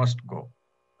 which must go.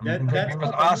 You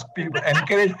must ask people,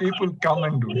 encourage people come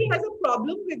and do it. He has a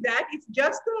problem with that. It's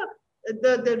just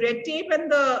the red tape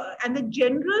and the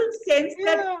general sense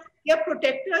that they are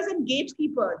protectors and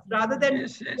gatekeepers rather than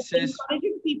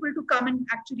encouraging people to come and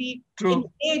actually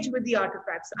engage with the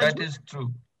artifacts. That is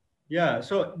true. Yeah,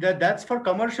 so that's for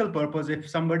commercial purpose. If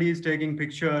somebody is taking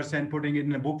pictures and putting it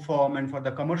in a book form and for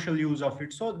the commercial use of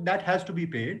it, so that has to be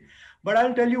paid. But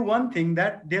I'll tell you one thing,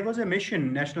 that there was a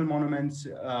mission, National Monuments,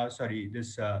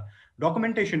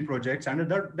 documentation projects.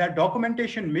 Under that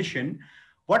documentation mission,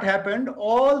 what happened?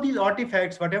 All these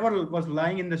artifacts, whatever was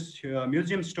lying in the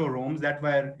museum storerooms, that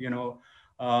were,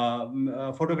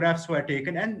 photographs were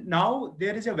taken. And now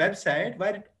there is a website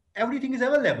where everything is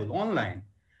available online.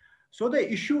 So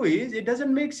the issue is, it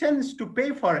doesn't make sense to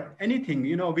pay for anything,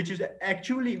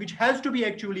 which has to be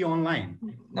actually online.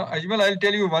 Now, Ajmal, I'll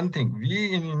tell you one thing.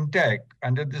 We in INTAC,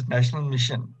 under this national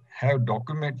mission, have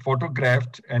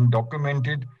photographed and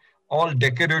documented all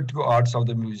decorative arts of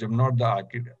the museum, not the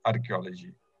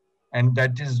archaeology. And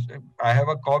that is, I have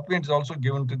a copy, and it's also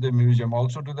given to the museum,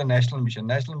 also to the national mission.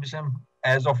 National mission,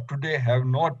 as of today, have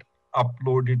not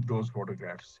uploaded those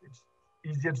photographs. It's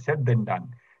easier said than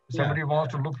done. Somebody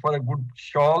wants to look for a good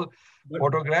shawl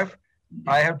photograph.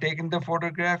 I have taken the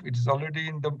photograph. It is already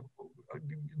in the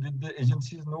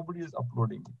agencies. Nobody is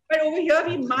uploading. But over here,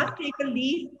 we must take a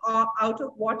leaf out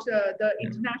of what the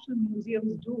international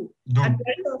museums do. And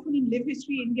very often in Live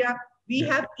History India, we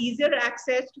have easier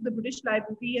access to the British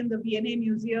Library and the V&A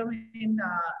Museum in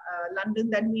London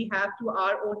than we have to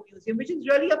our own museum, which is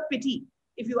really a pity,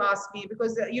 if you ask me,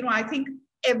 because, I think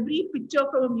every picture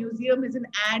from a museum is an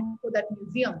ad for that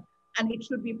museum, and it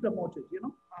should be promoted,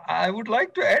 I would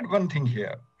like to add one thing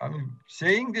here. I mean,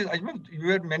 saying this, you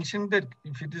had mentioned that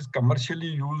if it is commercially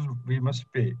used, we must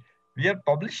pay. We are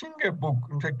publishing a book,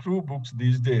 in fact, 2 books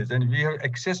these days, and we have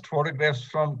accessed photographs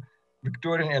from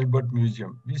Victoria and Albert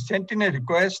Museum. We sent in a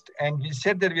request and we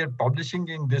said that we are publishing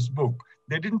in this book.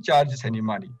 They didn't charge us any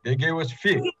money. They gave us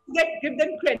fee. Give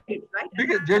them credit, right?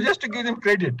 Because just to give them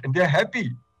credit, and they're happy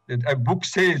that a book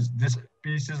says this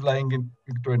piece is lying in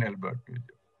Victoria and Albert Museum.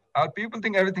 Our people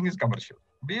think everything is commercial.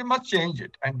 We must change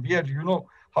it. And we are,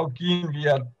 how keen we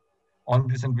are on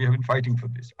this, and we have been fighting for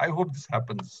this. I hope this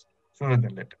happens sooner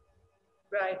than later.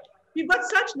 Right. We've got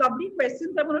such lovely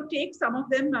questions. I'm going to take some of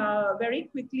them very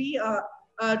quickly.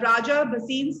 Raja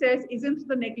Basin says, isn't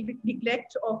the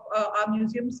neglect of our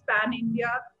museums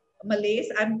pan-India Malays?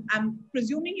 I'm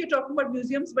presuming you're talking about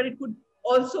museums, but it could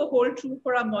also hold true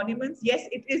for our monuments. Yes,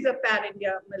 it is a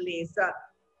pan-India malaise.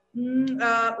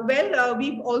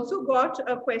 We've also got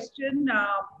a question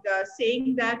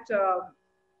saying that,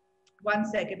 one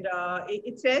second,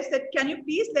 it says that, can you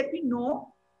please let me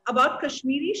know about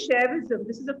Kashmiri Shaivism?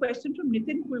 This is a question from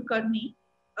Nitin Kulkarni,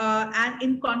 and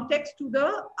in context to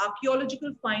the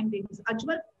archaeological findings.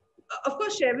 Ajmal, of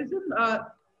course, Shaivism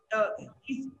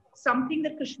is something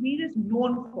that Kashmir is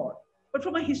known for. But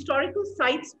from a historical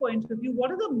sites point of view,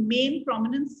 what are the main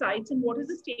prominent sites and what is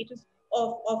the status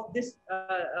of this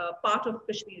part of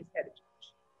Kashmir's heritage?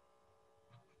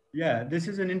 Yeah, this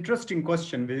is an interesting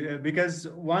question because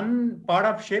one part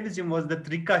of Shaivism was the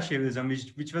Trika Shaivism,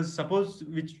 which was supposed,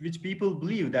 which people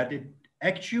believe that it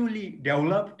actually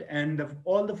developed and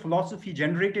all the philosophy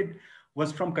generated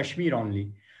was from Kashmir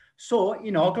only. So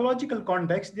in archaeological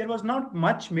context, there was not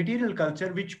much material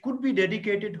culture which could be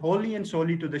dedicated wholly and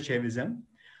solely to the Shaivism.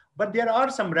 But there are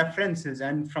some references,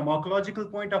 and from archaeological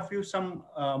point of view, some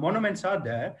monuments are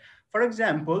there. For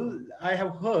example, I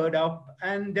have heard of,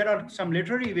 and there are some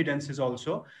literary evidences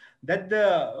also, that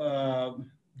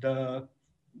the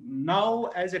now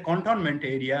as a cantonment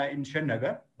area in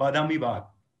Srinagar, Badami Bagh,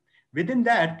 within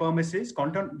that premises,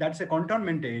 that's a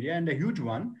cantonment area and a huge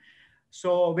one.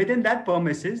 So within that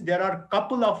premises, there are a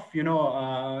couple of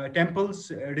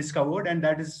temples discovered, and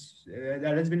that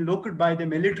has been located by the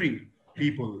military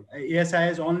people. ASI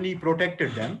has only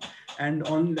protected them, and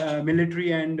on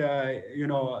military and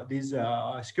these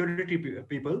security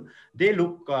people, they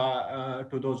look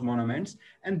to those monuments.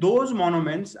 And those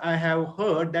monuments, I have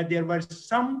heard that there were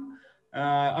some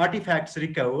artifacts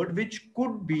recovered which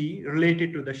could be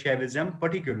related to the Shaivism,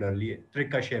 particularly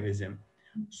Trika Shaivism.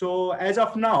 So as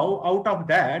of now, out of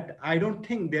that, I don't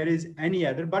think there is any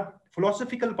other, but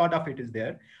philosophical part of it is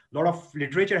there. A lot of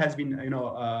literature has been,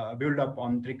 built up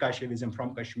on Trika Shaivism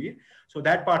from Kashmir. So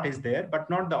that part is there, but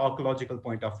not the archaeological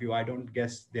point of view. I don't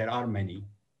guess there are many.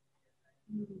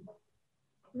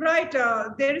 Right.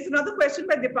 There is another question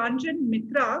by Dipanjan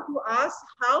Mitra who asks,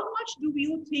 how much do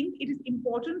you think it is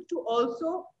important to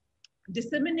also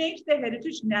disseminate the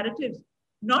heritage narratives,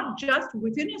 not just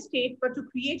within a state, but to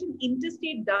create an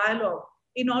interstate dialogue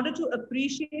in order to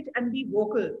appreciate and be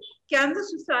vocal? Can the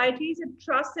societies and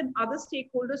trusts and other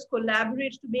stakeholders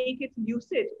collaborate to make it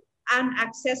lucid and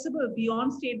accessible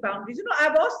beyond state boundaries? I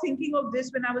was thinking of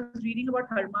this when I was reading about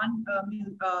Harman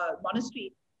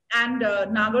Monastery and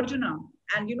Nagarjuna.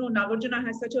 And, Nagarjuna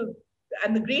has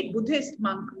and the great Buddhist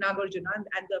monk Nagarjuna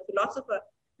and the philosopher,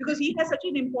 because he has such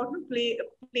an important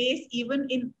place even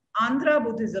in Andhra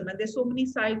Buddhism, and there's so many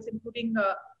sites, including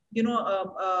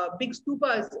big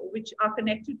stupas which are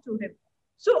connected to him.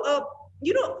 So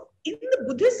in the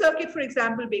Buddhist circuit, for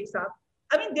example, Beksab,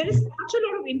 I mean, there is such a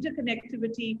lot of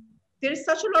interconnectivity. There is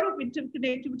such a lot of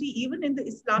interconnectivity even in the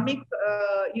Islamic,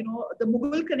 the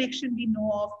Mughal connection we know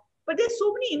of. But there's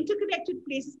so many interconnected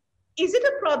places. Is it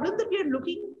a problem that we are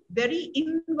looking very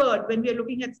inward when we are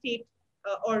looking at state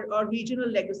or regional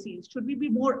legacies? Should we be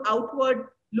more outward,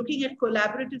 looking at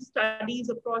collaborative studies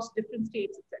across different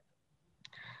states, etc.?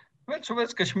 Well, so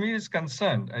as Kashmir is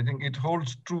concerned, I think it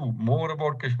holds true more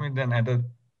about Kashmir than other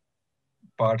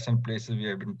parts and places we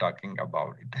have been talking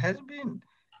about. It has been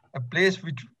a place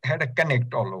which had a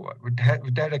connect all over.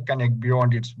 It had a connect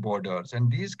beyond its borders, and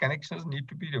these connections need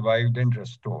to be revived and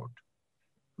restored.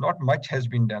 Not much has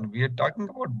been done. We are talking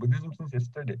about Buddhism since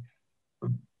yesterday.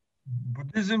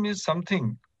 Buddhism is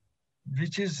something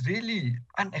which is really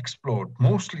unexplored,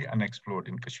 mostly unexplored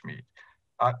in Kashmir.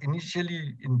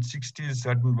 Initially, in 60s,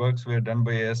 certain works were done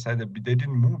by ASI. They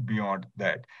didn't move beyond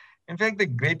that. In fact, the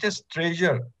greatest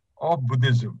treasure of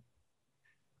Buddhism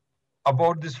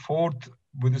about this fourth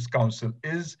Buddhist council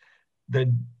is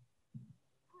the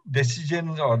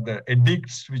decisions or the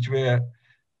edicts which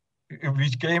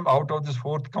came out of this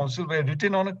fourth council were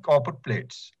written on copper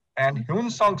plates. And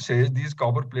Hyun Song says these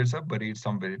copper plates are buried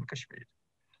somewhere in Kashmir.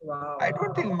 Wow. I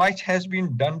don't think much has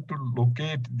been done to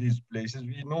locate these places.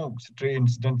 We know stray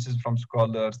instances from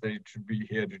scholars that it should be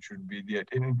here, it should be there.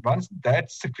 And once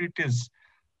that secret is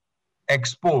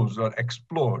exposed or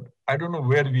explored, I don't know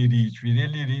where we reach. We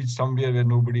really reach somewhere where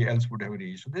nobody else would have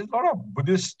reached. So there's a lot of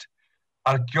Buddhist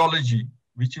archaeology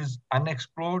which is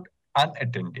unexplored,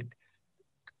 unattended.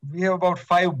 We have about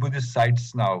 5 Buddhist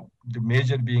sites now, the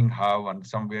major being Havan,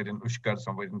 somewhere in Ushkar,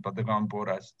 somewhere in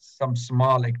Padagampura, some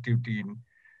small activity in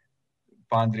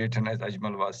Pandretan, as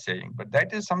Ajmal was saying. But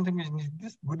that is something which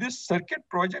this Buddhist circuit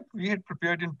project we had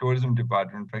prepared in tourism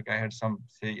department. In fact, I had some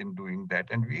say in doing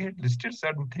that. And we had listed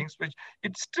certain things which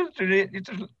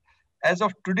as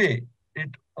of today, it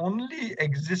only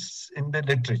exists in the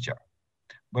literature.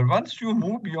 But once you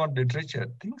move beyond literature,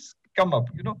 things come up.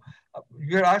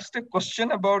 You are asked a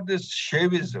question about this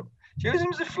Shaivism.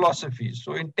 Shaivism is a philosophy.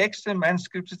 So in texts and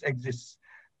manuscripts it exists.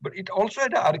 But it also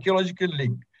had an archaeological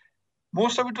link.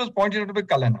 Most of it was pointed out by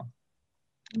Kalana.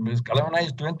 Because Kalana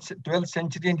is 12th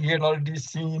century and he had already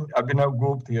seen Abhinav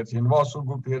Gupta, he had seen Vasu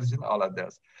Gupta, he had seen all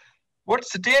others. What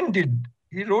Stein did,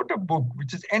 he wrote a book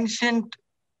which is Ancient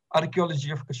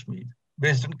Archaeology of Kashmir,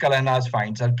 based on Kalana's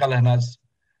finds or Kalana's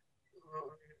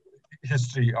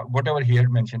history, or whatever he had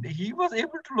mentioned. He was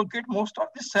able to locate most of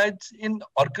the sites in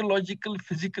archaeological,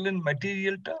 physical, and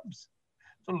material terms.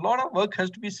 So a lot of work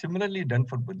has to be similarly done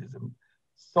for Buddhism.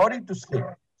 Sorry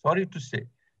to say,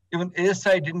 even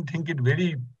ASI didn't think it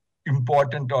very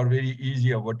important or very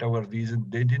easy or whatever reason.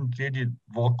 They didn't really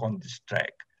walk on this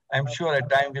track. I'm sure a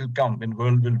time will come when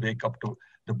world will wake up to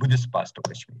the Buddhist past of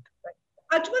Kashmir.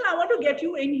 Ajmal, I want to get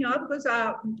you in here because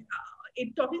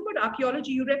in talking about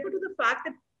archaeology, you refer to the fact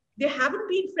that there haven't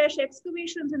been fresh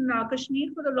excavations in Kashmir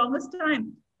for the longest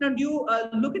time. Now, do you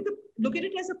look at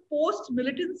it as a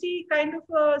post-militancy kind of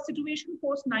situation,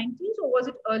 post-90s, or was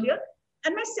it earlier?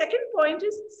 And my second point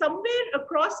is somewhere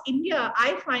across India,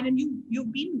 I find, and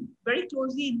you've been very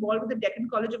closely involved with the Deccan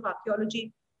College of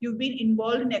Archaeology. You've been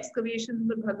involved in excavations in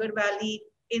the Bhagar Valley,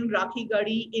 in Rakhi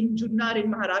Gadi, in Junnar,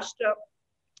 in Maharashtra.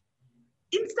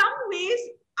 In some ways,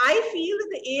 I feel that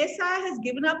the ASI has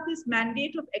given up this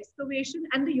mandate of excavation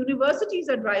and the universities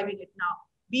are driving it now,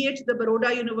 be it the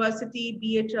Baroda University,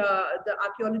 be it the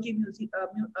Archaeology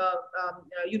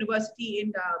University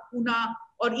in Pune,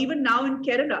 or even now in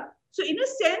Kerala. So in a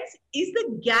sense, is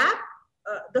the gap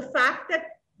the fact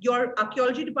that your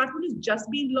archaeology department is just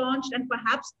being launched and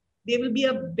perhaps there will be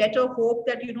a better hope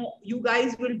that, you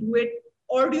guys will do it?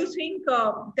 Or do you think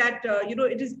that,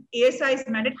 it is ASI's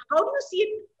mandate? How do you see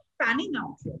it panning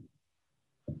out?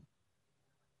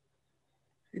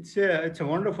 It's a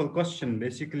wonderful question.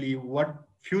 Basically, what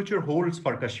future holds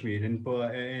for Kashmir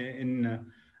in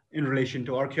relation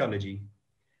to archaeology.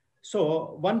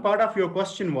 So one part of your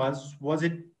question was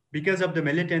it because of the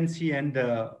militancy and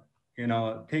the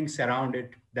things around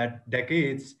it that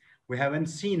decades we haven't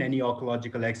seen any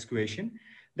archaeological excavation?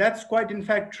 That's quite in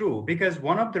fact true, because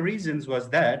one of the reasons was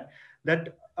that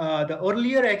the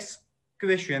earlier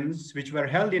excavations which were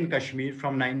held in Kashmir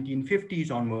from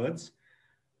 1950s onwards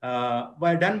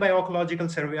were done by Archaeological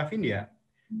Survey of India.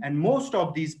 And most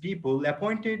of these people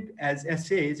appointed as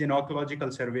SAs in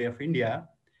Archaeological Survey of India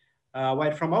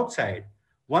were from outside.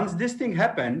 Once this thing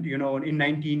happened, in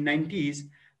 1990s,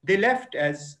 they left,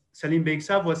 as Salim Beg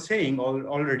Saab was saying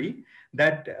already,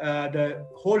 that the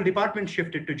whole department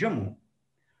shifted to Jammu.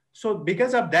 So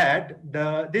because of that,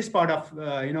 this part of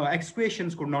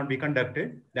excavations could not be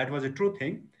conducted. That was a true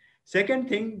thing. Second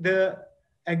thing, the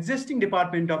existing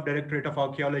Department of Directorate of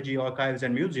Archaeology, Archives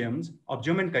and Museums of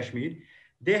Jammu and Kashmir,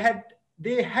 they had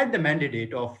the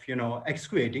mandate of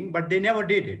excavating, but they never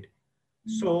did it.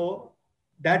 So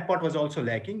that part was also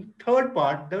lacking.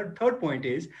 The third point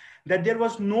is that there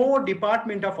was no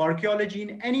Department of Archaeology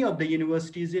in any of the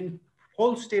universities in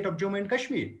whole state of Jammu and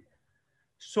Kashmir.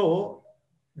 So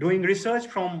doing research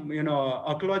from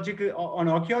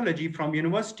archaeology from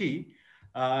university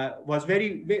was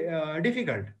very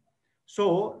difficult.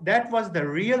 So that was the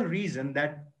real reason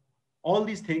that all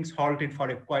these things halted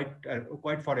for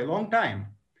quite for a long time.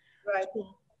 Right.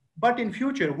 But in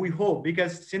future, we hope,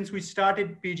 because since we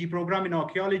started PG program in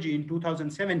archaeology in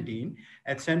 2017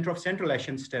 at Center of Central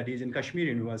Asian Studies in Kashmir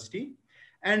University,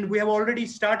 and we have already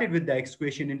started with the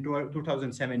excavation in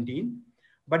 2017.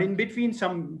 But in between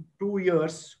some 2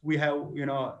 years, we have,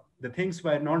 the things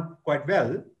were not quite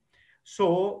well.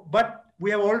 So, but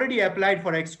we have already applied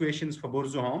for excavations for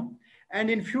Burzuham, and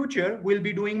in future, we'll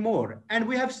be doing more. And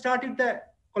we have started the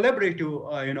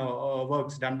collaborative,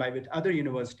 works done with other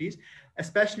universities,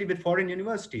 especially with foreign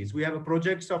universities. We have a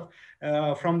projects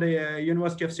from the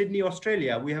University of Sydney,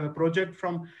 Australia. We have a project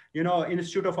from,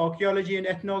 Institute of Archaeology and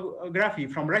Ethnography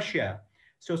from Russia.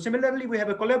 So similarly, we have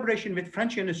a collaboration with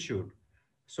French Institute.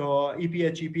 So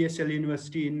EPSL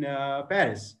University in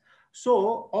Paris.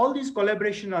 So all these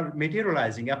collaborations are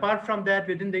materializing. Apart from that,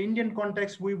 within the Indian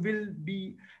context, we will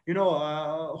be,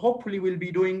 hopefully we'll be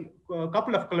doing a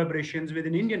couple of collaborations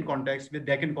within Indian context with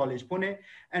Deccan College, Pune,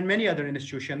 and many other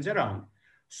institutions around.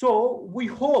 So we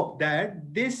hope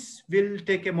that this will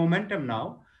take a momentum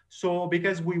now. So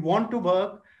because we want to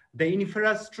work, the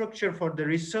infrastructure for the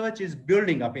research is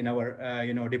building up in our,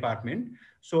 department.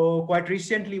 So quite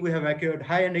recently, we have acquired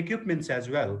high-end equipments as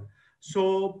well.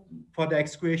 So for the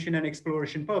excavation and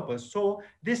exploration purpose. So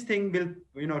this thing will,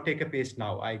 take a pace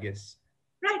now, I guess.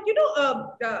 Right.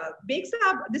 Beg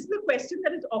Saab, this is a question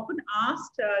that is often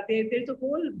asked. There's a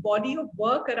whole body of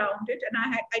work around it.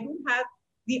 And I don't have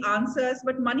the answers.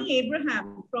 But Mani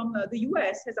Abraham from the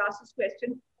US has asked this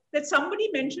question, that somebody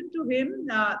mentioned to him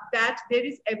that there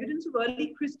is evidence of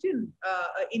early Christian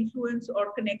influence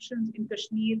or connections in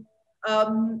Kashmir.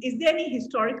 Is there any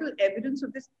historical evidence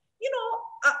of this?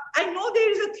 I know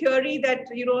there is a theory that,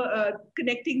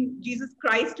 connecting Jesus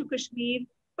Christ to Kashmir,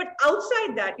 but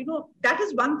outside that, that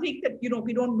is one thing that,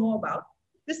 we don't know about.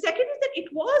 The second is that it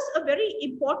was a very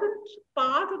important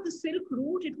part of the Silk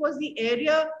Route. It was the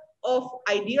area of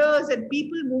ideas and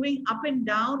people moving up and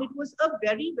down. It was a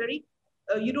very, very,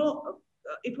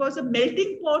 it was a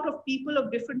melting pot of people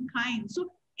of different kinds. So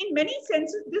in many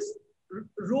senses, this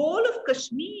role of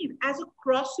Kashmir as a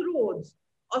crossroads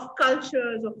of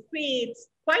cultures, of faiths,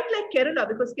 quite like Kerala,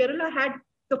 because Kerala had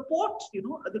the ports,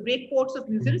 the great ports of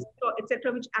New Zealand,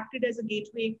 etc., which acted as a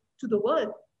gateway to the world.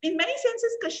 In many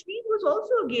senses, Kashmir was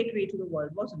also a gateway to the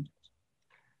world, wasn't it?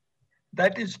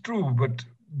 That is true, but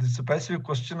the specific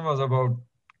question was about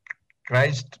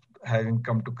Christ having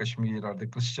come to Kashmir or the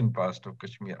Christian past of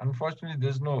Kashmir. Unfortunately,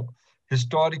 there's no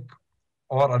historic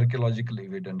or archaeological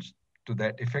evidence to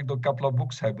that effect. A couple of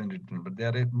books have been written, but they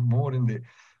are more in the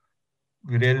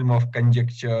realm of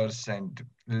conjectures and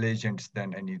legends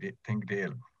than anything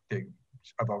real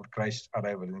about Christ's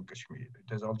arrival in Kashmir.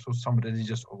 It has also some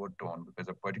religious overtone because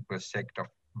a particular sect of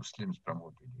Muslims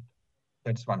promoted it.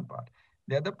 That's one part.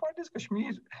 The other part is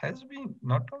Kashmir has been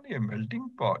not only a melting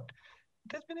pot,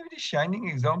 it has been a very shining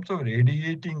example of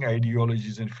radiating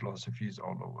ideologies and philosophies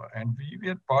all over. And we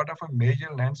were part of a major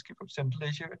landscape of Central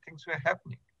Asia where things were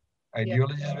happening.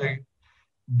 Ideologies were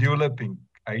developing,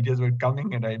 ideas were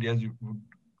coming, and ideas would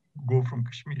go from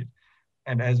Kashmir.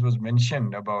 And as was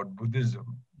mentioned about Buddhism,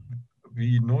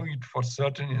 we know it for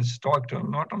certain in Stockton,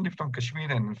 not only from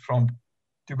Kashmir and from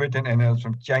Tibetan annals,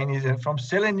 from Chinese and from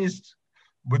Ceylonese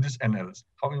Buddhist annals,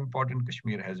 how important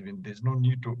Kashmir has been. There's no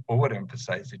need to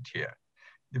overemphasize it here.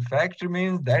 The fact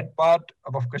remains that part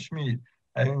of Kashmir,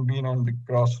 having been on the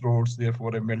crossroads,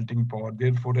 therefore a melting pot,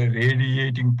 therefore a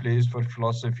radiating place for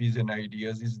philosophies and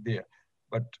ideas, is there.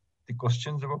 But the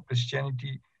questions about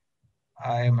Christianity,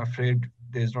 I am afraid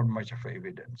there's not much of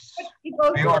evidence.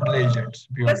 Beyond legends.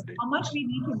 How much we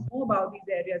need to know about these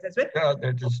areas as well. Yeah,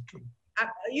 that is true.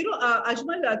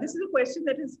 Ajmal, this is a question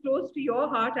that is close to your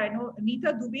heart. I know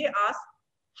Anita Dubey asked,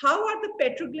 how are the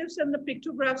petroglyphs and the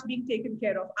pictographs being taken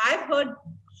care of? I've heard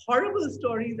horrible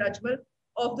stories, Ajmal,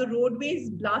 of the roadways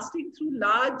blasting through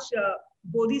large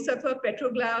Bodhisattva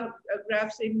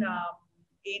petrographs in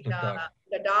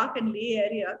Ladakh and Leh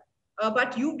area.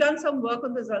 But you've done some work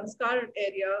on the Zanskar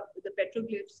area with the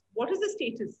petroglyphs. What is the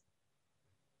status?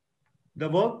 The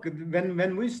work,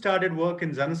 when we started work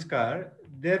in Zanskar,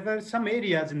 there were some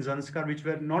areas in Zanskar which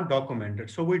were not documented.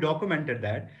 So we documented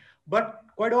that. But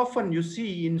quite often you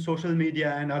see in social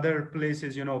media and other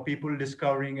places, people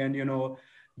discovering and,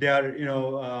 they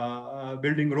are,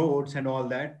 building roads and all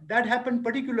that. That happened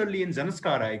particularly in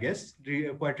Zanskar, I guess.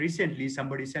 Quite recently,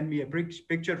 somebody sent me a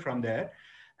picture from there.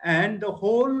 And the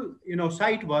whole,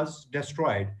 site was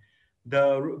destroyed.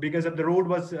 Because of the road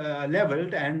was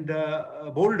leveled and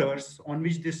the boulders on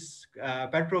which this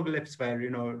petroglyphs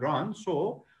were, run.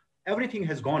 So everything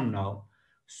has gone now.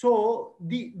 So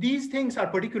these things are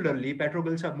particularly,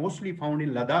 petroglyphs are mostly found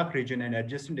in Ladakh region and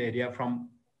adjacent area from,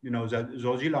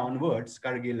 Zojila onwards,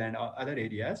 Kargil and other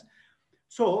areas.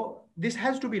 So this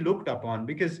has to be looked upon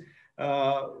because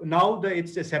now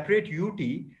it's a separate UT.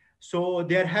 So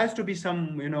there has to be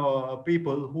some,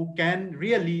 people who can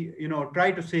really,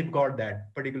 try to safeguard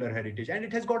that particular heritage. And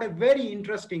it has got a very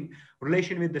interesting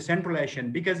relation with the Central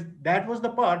Asian because that was the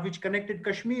part which connected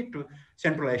Kashmir to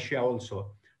Central Asia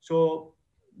also. So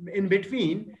in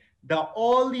between,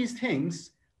 all these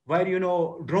things were,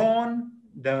 drawn,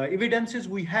 the evidences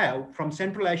we have from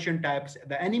Central Asian types,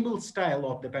 the animal style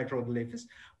of the petroglyphs,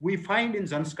 we find in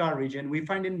Zanskar region, we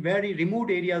find in very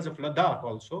remote areas of Ladakh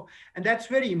also, and that's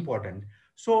very important.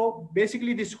 So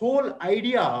basically this whole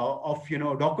idea of,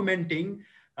 documenting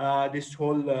this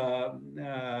whole,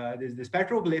 this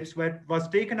petroglyphs was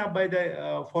taken up by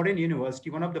the foreign university,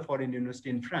 one of the foreign university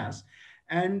in France,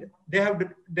 and they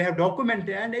have documented,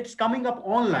 and it's coming up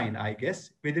online, I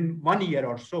guess, within 1 year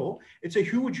or so. It's a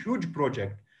huge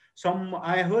project.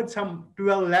 I heard some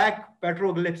 12 lakh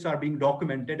petroglyphs are being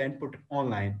documented and put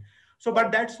online. So,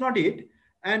 but that's not it.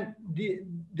 And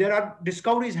there are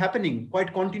discoveries happening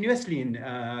quite continuously in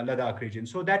Ladakh region.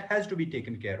 So that has to be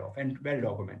taken care of and well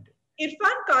documented.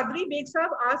 Irfan Qadri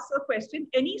Begsab asks a question,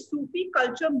 any Sufi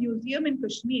culture museum in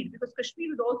Kashmir? Because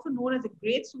Kashmir is also known as a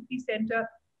great Sufi center.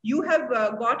 You have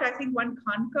got, I think, one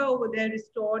Khanka over there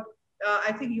restored.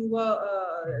 I think you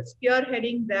were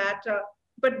spearheading that.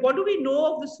 But what do we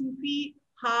know of the Sufi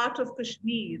heart of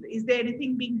Kashmir? Is there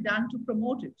anything being done to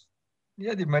promote it?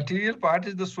 Yeah, the material part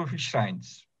is the Sufi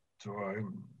shrines. So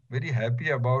I'm very happy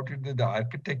about it that the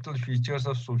architectural features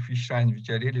of Sufi shrines, which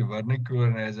are really vernacular,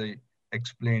 and as I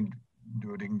explained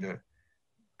during the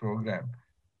program,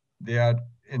 they are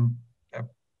in a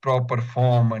proper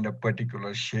form and a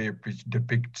particular shape which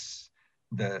depicts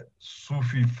the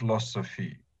Sufi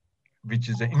philosophy, which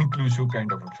is an inclusive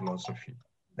kind of a philosophy.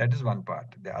 That is one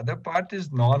part. The other part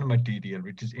is non-material,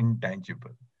 which is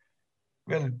intangible.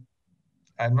 Well,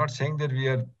 I'm not saying that we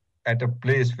are at a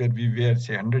place where we were,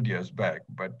 say, 100 years back,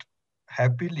 but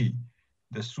happily,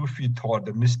 the Sufi thought,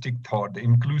 the mystic thought, the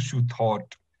inclusive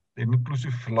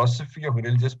philosophy of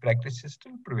religious practices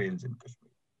still prevails in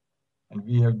Kashmir. And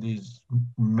we have these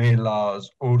melas,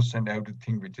 urs, and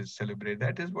everything which is celebrated.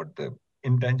 That is what the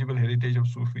intangible heritage of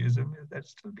Sufism is.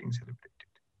 That's still being celebrated.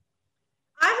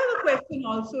 I have a question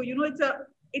also. You know,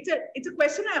 it's a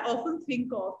question I often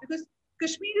think of because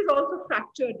Kashmir is also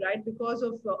fractured, right? Because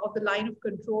of the line of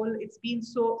control. It's been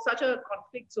such a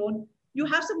conflict zone. You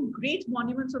have some great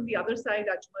monuments on the other side,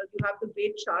 Ajmal. You have the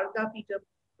great Sharda Peetham,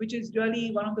 which is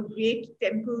really one of the great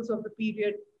temples of the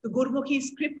period. The Gurmukhi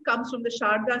script comes from the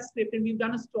Sharda script, and we've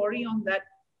done a story on that.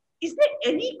 Is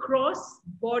there any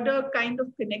cross-border kind of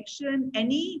connection,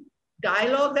 any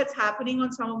dialogue that's happening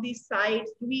on some of these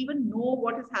sites? Do we even know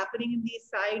what is happening in these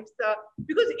sites?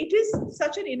 Because it is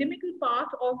such an inimical part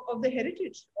of the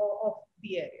heritage of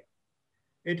the area.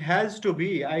 It has to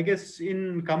be. I guess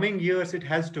in coming years, it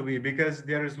has to be because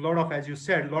there is a lot of, as you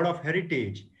said, a lot of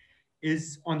heritage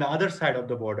is on the other side of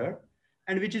the border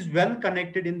and which is well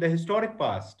connected in the historic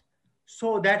past.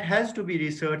 So that has to be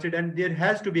researched and there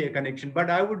has to be a connection. But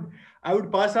I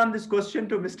would pass on this question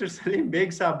to Mr. Salim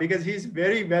Beg Saab because he's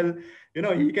very well,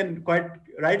 he can quite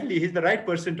rightly, he's the right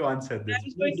person to answer this. I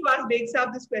was going to ask Beg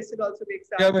Saab this question also, Beg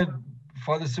Saab. Yeah, but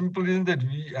for the simple reason that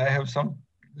I have some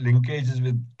linkages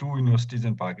with two universities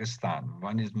in Pakistan.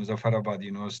 One is Muzaffarabad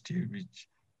University, which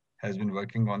has been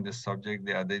working on this subject.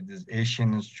 The other is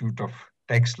Asian Institute of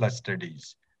Textile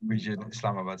Studies, which is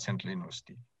Islamabad Central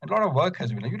University. And a lot of work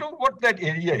has been done. You know what that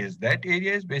area is? That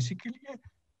area is basically a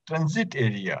transit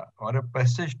area or a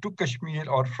passage to Kashmir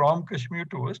or from Kashmir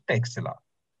towards Texila.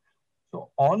 So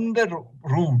on the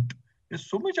route, there's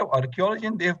so much of archaeology,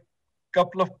 and they have a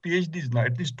couple of PhDs now,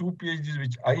 at least two PhDs,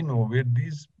 which I know, where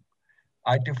these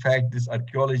artifact, this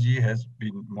archaeology has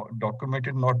been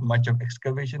documented. Not much of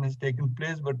excavation has taken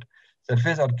place, but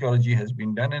surface archaeology has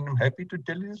been done. And I'm happy to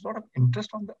tell you there's a lot of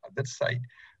interest on the other side.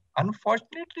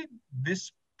 Unfortunately,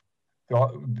 this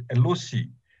LOC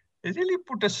has really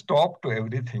put a stop to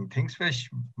everything. Things were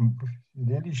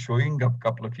really showing up a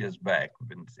couple of years back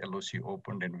when LOC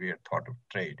opened and we had thought of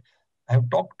trade. I have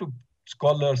talked to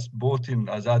scholars both in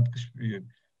Azad Kashmir,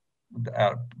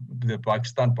 the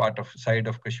Pakistan side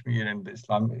of Kashmir, and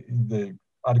the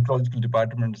archaeological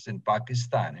departments in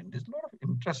Pakistan, and there's a lot of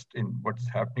interest in what is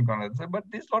happening on other side, but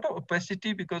there's a lot of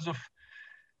opacity because of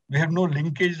we have no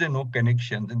linkage and no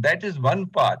connections, and that is one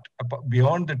part.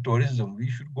 Beyond the tourism, we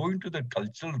should go into the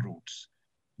cultural roots,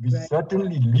 which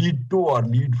certainly lead to or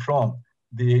lead from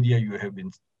the area you have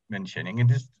been mentioning. And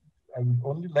this, I would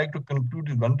only like to conclude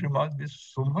with one remark: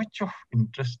 there's so much of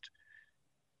interest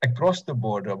across the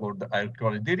border about the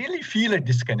archaeology. They really feel a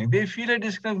disconnect. They feel a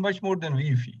disconnect much more than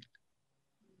we feel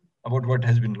about what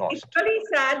has been lost. It's really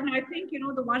sad. And I think,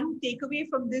 the one takeaway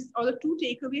from this, or the two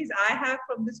takeaways I have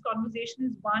from this conversation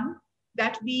is one,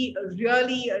 that we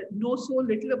really know so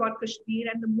little about Kashmir.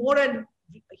 And the more I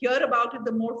hear about it,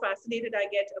 the more fascinated I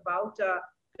get about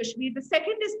Kashmir. The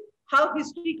second is how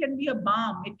history can be a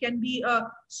balm. It can be a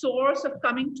source of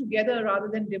coming together rather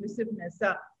than divisiveness.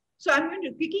 So I'm going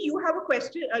to, Kiki, you have a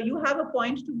question, you have a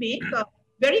point to make.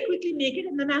 Very quickly make it,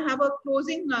 and then I have a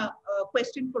closing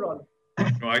question for all.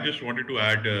 No, I just wanted to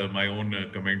add my own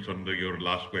comments on your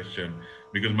last question,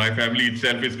 because my family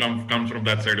itself comes from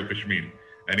that side of Kashmir,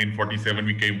 and in 47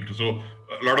 we came to, so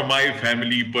a lot of my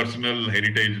family personal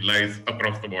heritage lies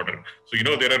across the border.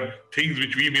 So there are things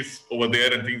which we miss over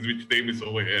there and things which they miss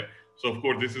over here. So of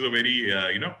course this is a very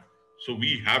so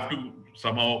we have to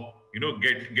somehow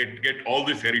get all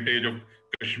this heritage of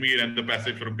Kashmir and the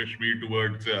passage from Kashmir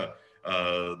towards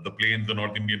the plains, the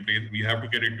North Indian plains. We have to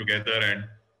get it together, and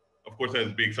of course,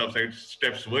 as Beg Saab said,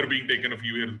 steps were being taken a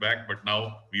few years back, but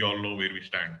now we all know where we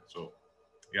stand. So,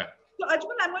 yeah. So,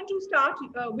 Ajmal, I'm going to start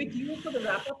with you for the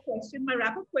wrap-up question. My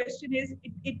wrap-up question is,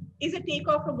 it is a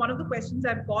takeoff from one of the questions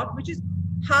I've got, which is,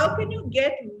 how can you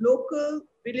get local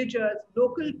villagers,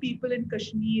 local people in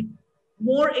Kashmir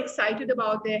more excited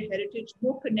about their heritage,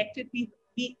 more connected? We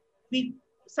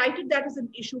cited that as an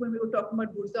issue when we were talking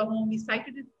about Burza Home. We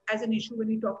cited it as an issue when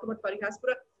we talked about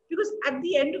Parihaspura. Because at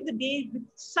the end of the day, with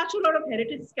such a lot of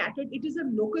heritage scattered, it is the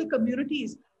local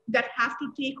communities that have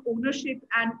to take ownership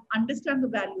and understand the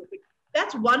value of it.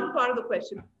 That's one part of the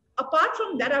question. Apart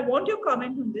from that, I want your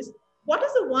comment on this. What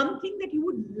is the one thing that you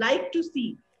would like to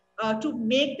see to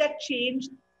make that change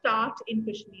start in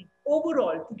Kashmir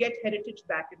overall to get heritage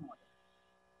back in order?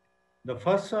 The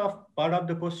first part of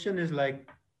the question is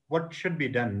like, what should be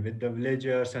done with the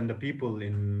villagers and the people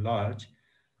in large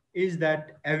is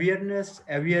that awareness,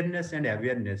 awareness, and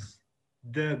awareness.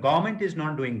 The government is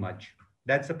not doing much.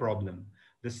 That's the problem.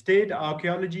 The state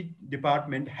archaeology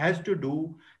department has to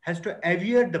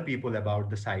aware the people about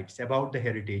the sites, about the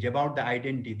heritage, about the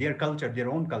identity, their culture, their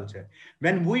own culture.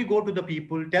 When we go to the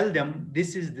people, tell them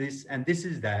this is this and this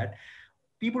is that,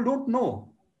 people don't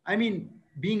know. I mean,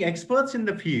 being experts in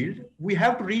the field, we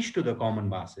have to reach to the common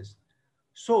masses.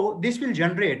 So this will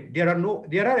generate, there are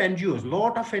NGOs,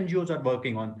 lot of NGOs are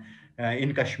working on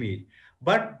in Kashmir,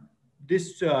 but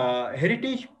this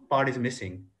heritage part is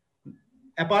missing.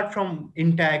 Apart from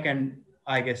INTAC, and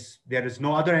I guess there is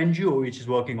no other NGO which is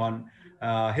working on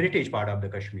heritage part of the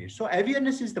Kashmir. So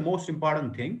awareness is the most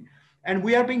important thing. And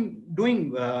we have been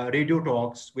doing radio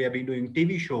talks, we have been doing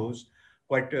TV shows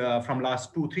quite from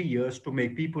last 2-3 years to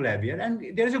make people aware,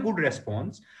 and there is a good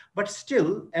response. But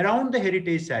still, around the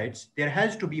heritage sites, there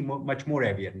has to be much more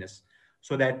awareness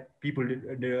so that people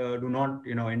do not,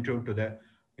 intrude to the,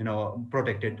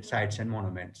 protected sites and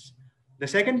monuments. The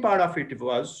second part of it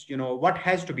was, what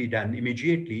has to be done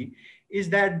immediately is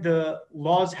that the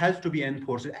laws has to be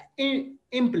enforced,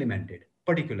 implemented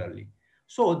particularly.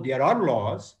 So there are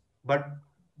laws, but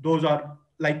those are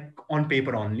like on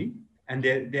paper only, and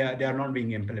they are not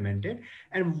being implemented.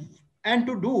 And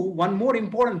to do one more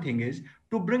important thing is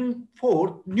to bring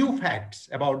forth new facts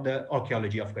about the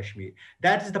archaeology of Kashmir.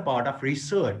 That is the part of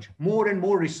research, more and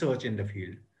more research in the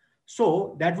field.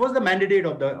 So that was the mandate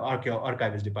of the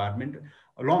archivist department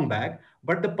a long back,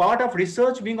 but the part of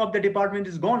research wing of the department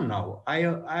is gone now. I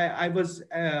heard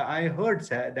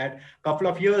that a couple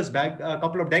of years back, a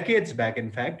couple of decades back,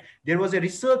 in fact, there was a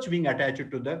research wing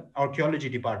attached to the archaeology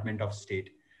department of state,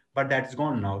 but that's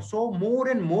gone now. So more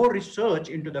and more research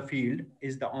into the field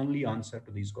is the only answer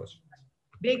to these questions.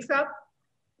 Bakes up.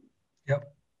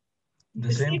 Yep.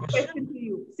 The same question to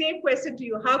you. Same question to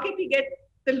you. How can we get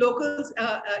the locals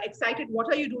excited? What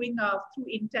are you doing through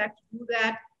INTAC to do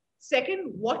that?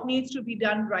 Second, what needs to be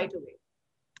done right away?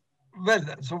 Well,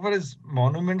 so far as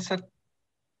monuments are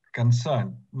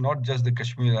concerned, not just the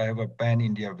Kashmir, I have a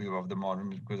pan-India view of the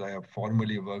monuments because I have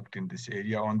formally worked in this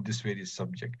area on this very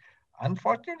subject.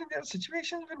 Unfortunately, there are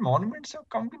situations where monuments have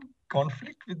come in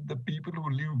conflict with the people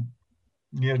who live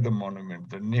near the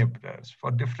monument, the neighbors, for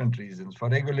different reasons, for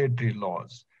regulatory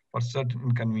laws, for certain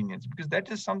inconvenience, because that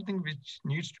is something which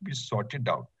needs to be sorted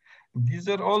out. These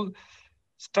are all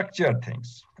structured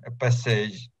things, a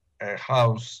passage, a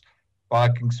house,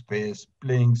 parking space,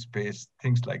 playing space,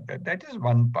 things like that. That is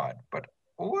one part. But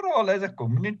overall, as a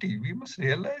community, we must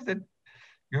realize that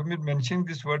you have been mentioning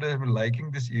this word, I've been liking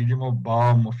this idiom of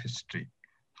balm of history.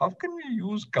 How can we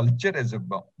use culture as a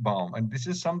balm? And this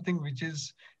is something which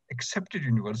is accepted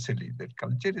universally, that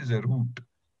culture is a root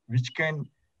which can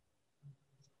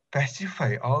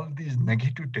pacify all these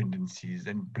negative tendencies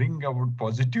and bring about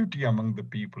positivity among the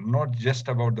people, not just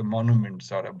about the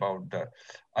monuments or about the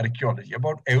archaeology,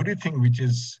 about everything which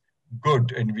is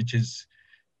good and which is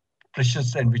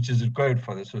precious and which is required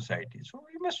for the society. So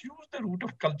we must use the root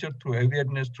of culture through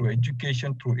awareness, through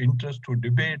education, through interest, through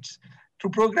debates,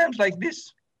 through programs like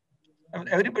this. I mean,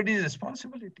 everybody's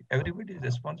responsibility. Everybody is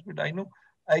responsible. I know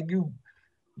I give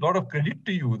a lot of credit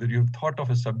to you that you've thought of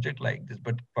a subject like this,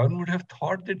 but one would have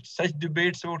thought that such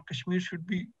debates about Kashmir should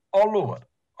be all over,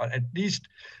 or at least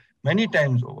many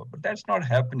times over, but that's not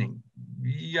happening.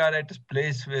 We are at a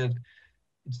place where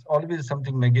it's always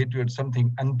something negative,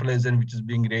 something unpleasant, which is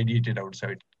being radiated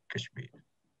outside Kashmir.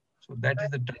 So that is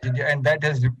the tragedy, and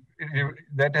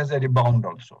that has a rebound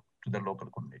also to the local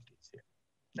communities here.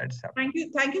 That's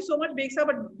happening. Thank you so much, Beksa.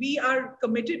 But we are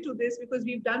committed to this because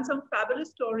we've done some fabulous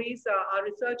stories. Our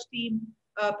research team,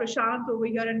 Prashant over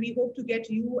here, and we hope to get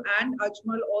you and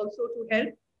Ajmal also to help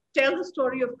tell the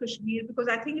story of Kashmir, because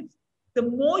I think it's the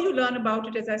more you learn about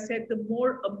it, as I said, the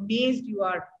more amazed you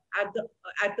are at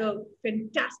the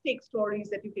fantastic stories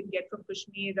that you can get from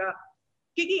Kashmir.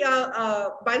 Kiki,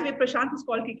 by the way, Prashant is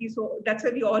called Kiki, so that's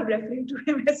why we all referring to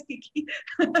him as Kiki.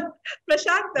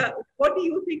 Prashant, what do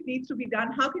you think needs to be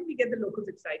done? How can we get the locals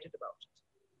excited about it?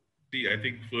 See, I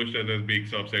think first, as Beg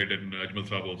Saab said and Ajmal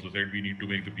Saab also said, we need to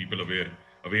make the people aware.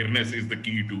 Awareness is the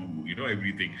key to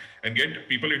everything, and get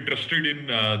people interested in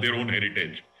their own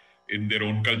heritage, in their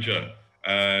own culture,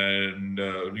 And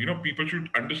people should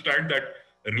understand that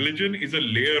religion is a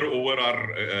layer over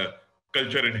our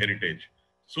culture and heritage.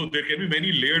 So there can be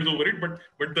many layers over it, but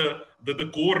the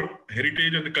core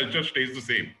heritage and the culture stays the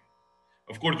same.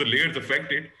 Of course, the layers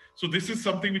affect it. So this is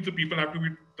something which the people have to be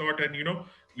taught, and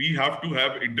we have to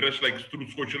have interest, like through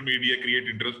social media, create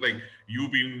interest. Like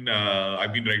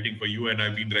I've been writing for you, and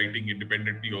I've been writing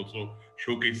independently, also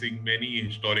showcasing many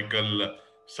historical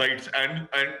sites, and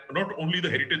not only the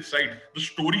heritage site, the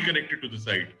story connected to the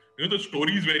site. The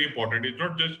story is very important. It's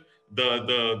not just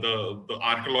the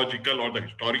archaeological or the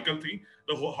historical thing.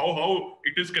 How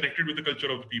it is connected with the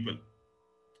culture of the people,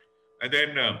 and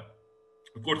then.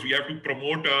 Of course, we have to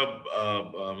promote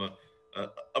a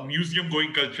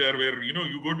museum-going culture where you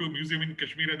go to a museum in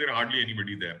Kashmir and there are hardly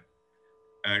anybody there,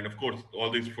 and of course all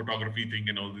this photography thing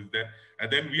and all this there. And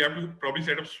then we have to probably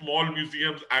set up small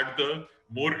museums at the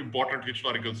more important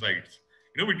historical sites.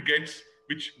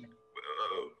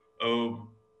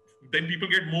 Then people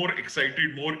get more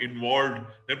excited, more involved.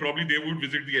 Then probably they would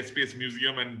visit the SPS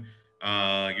museum, and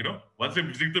once they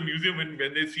visit the museum, and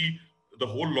when they see the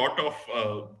whole lot of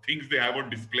things they have on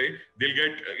display, they'll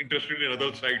get interested in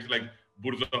other sites like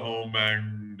Burza Home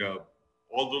and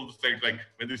all those sites. Like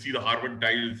when they see the Harvan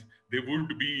tiles, they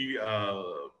would be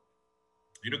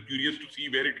curious to see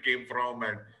where it came from.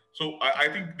 And so I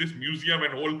think this museum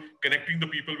and whole connecting the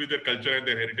people with their culture and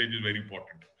their heritage is very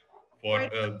important for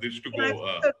this to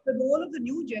go. The role of the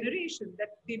new generation,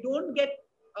 that they don't get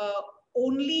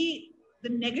only the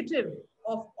negative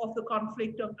of the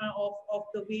conflict, of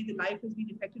the way the life has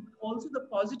been affected, but also the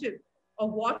positive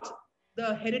of what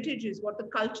the heritage is, what the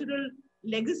cultural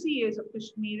legacy is of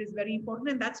Kashmir is very important.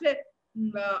 And that's where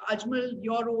Ajmal,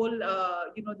 your role,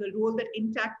 the role that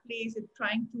Intact plays in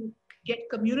trying to get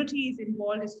communities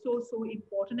involved is so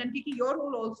important. And Kiki, your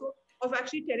role also of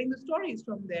actually telling the stories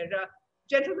from there.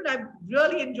 Gentlemen, I've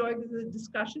really enjoyed this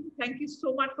discussion. Thank you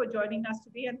so much for joining us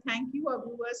today, and thank you, our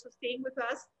viewers, for staying with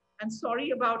us. And sorry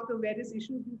about the various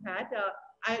issues we've had.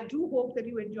 I do hope that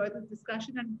you enjoyed this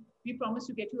discussion, and we promise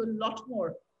to get you a lot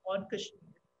more on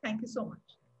Kashmir. Thank you so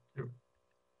much. Thank you.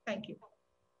 Thank you.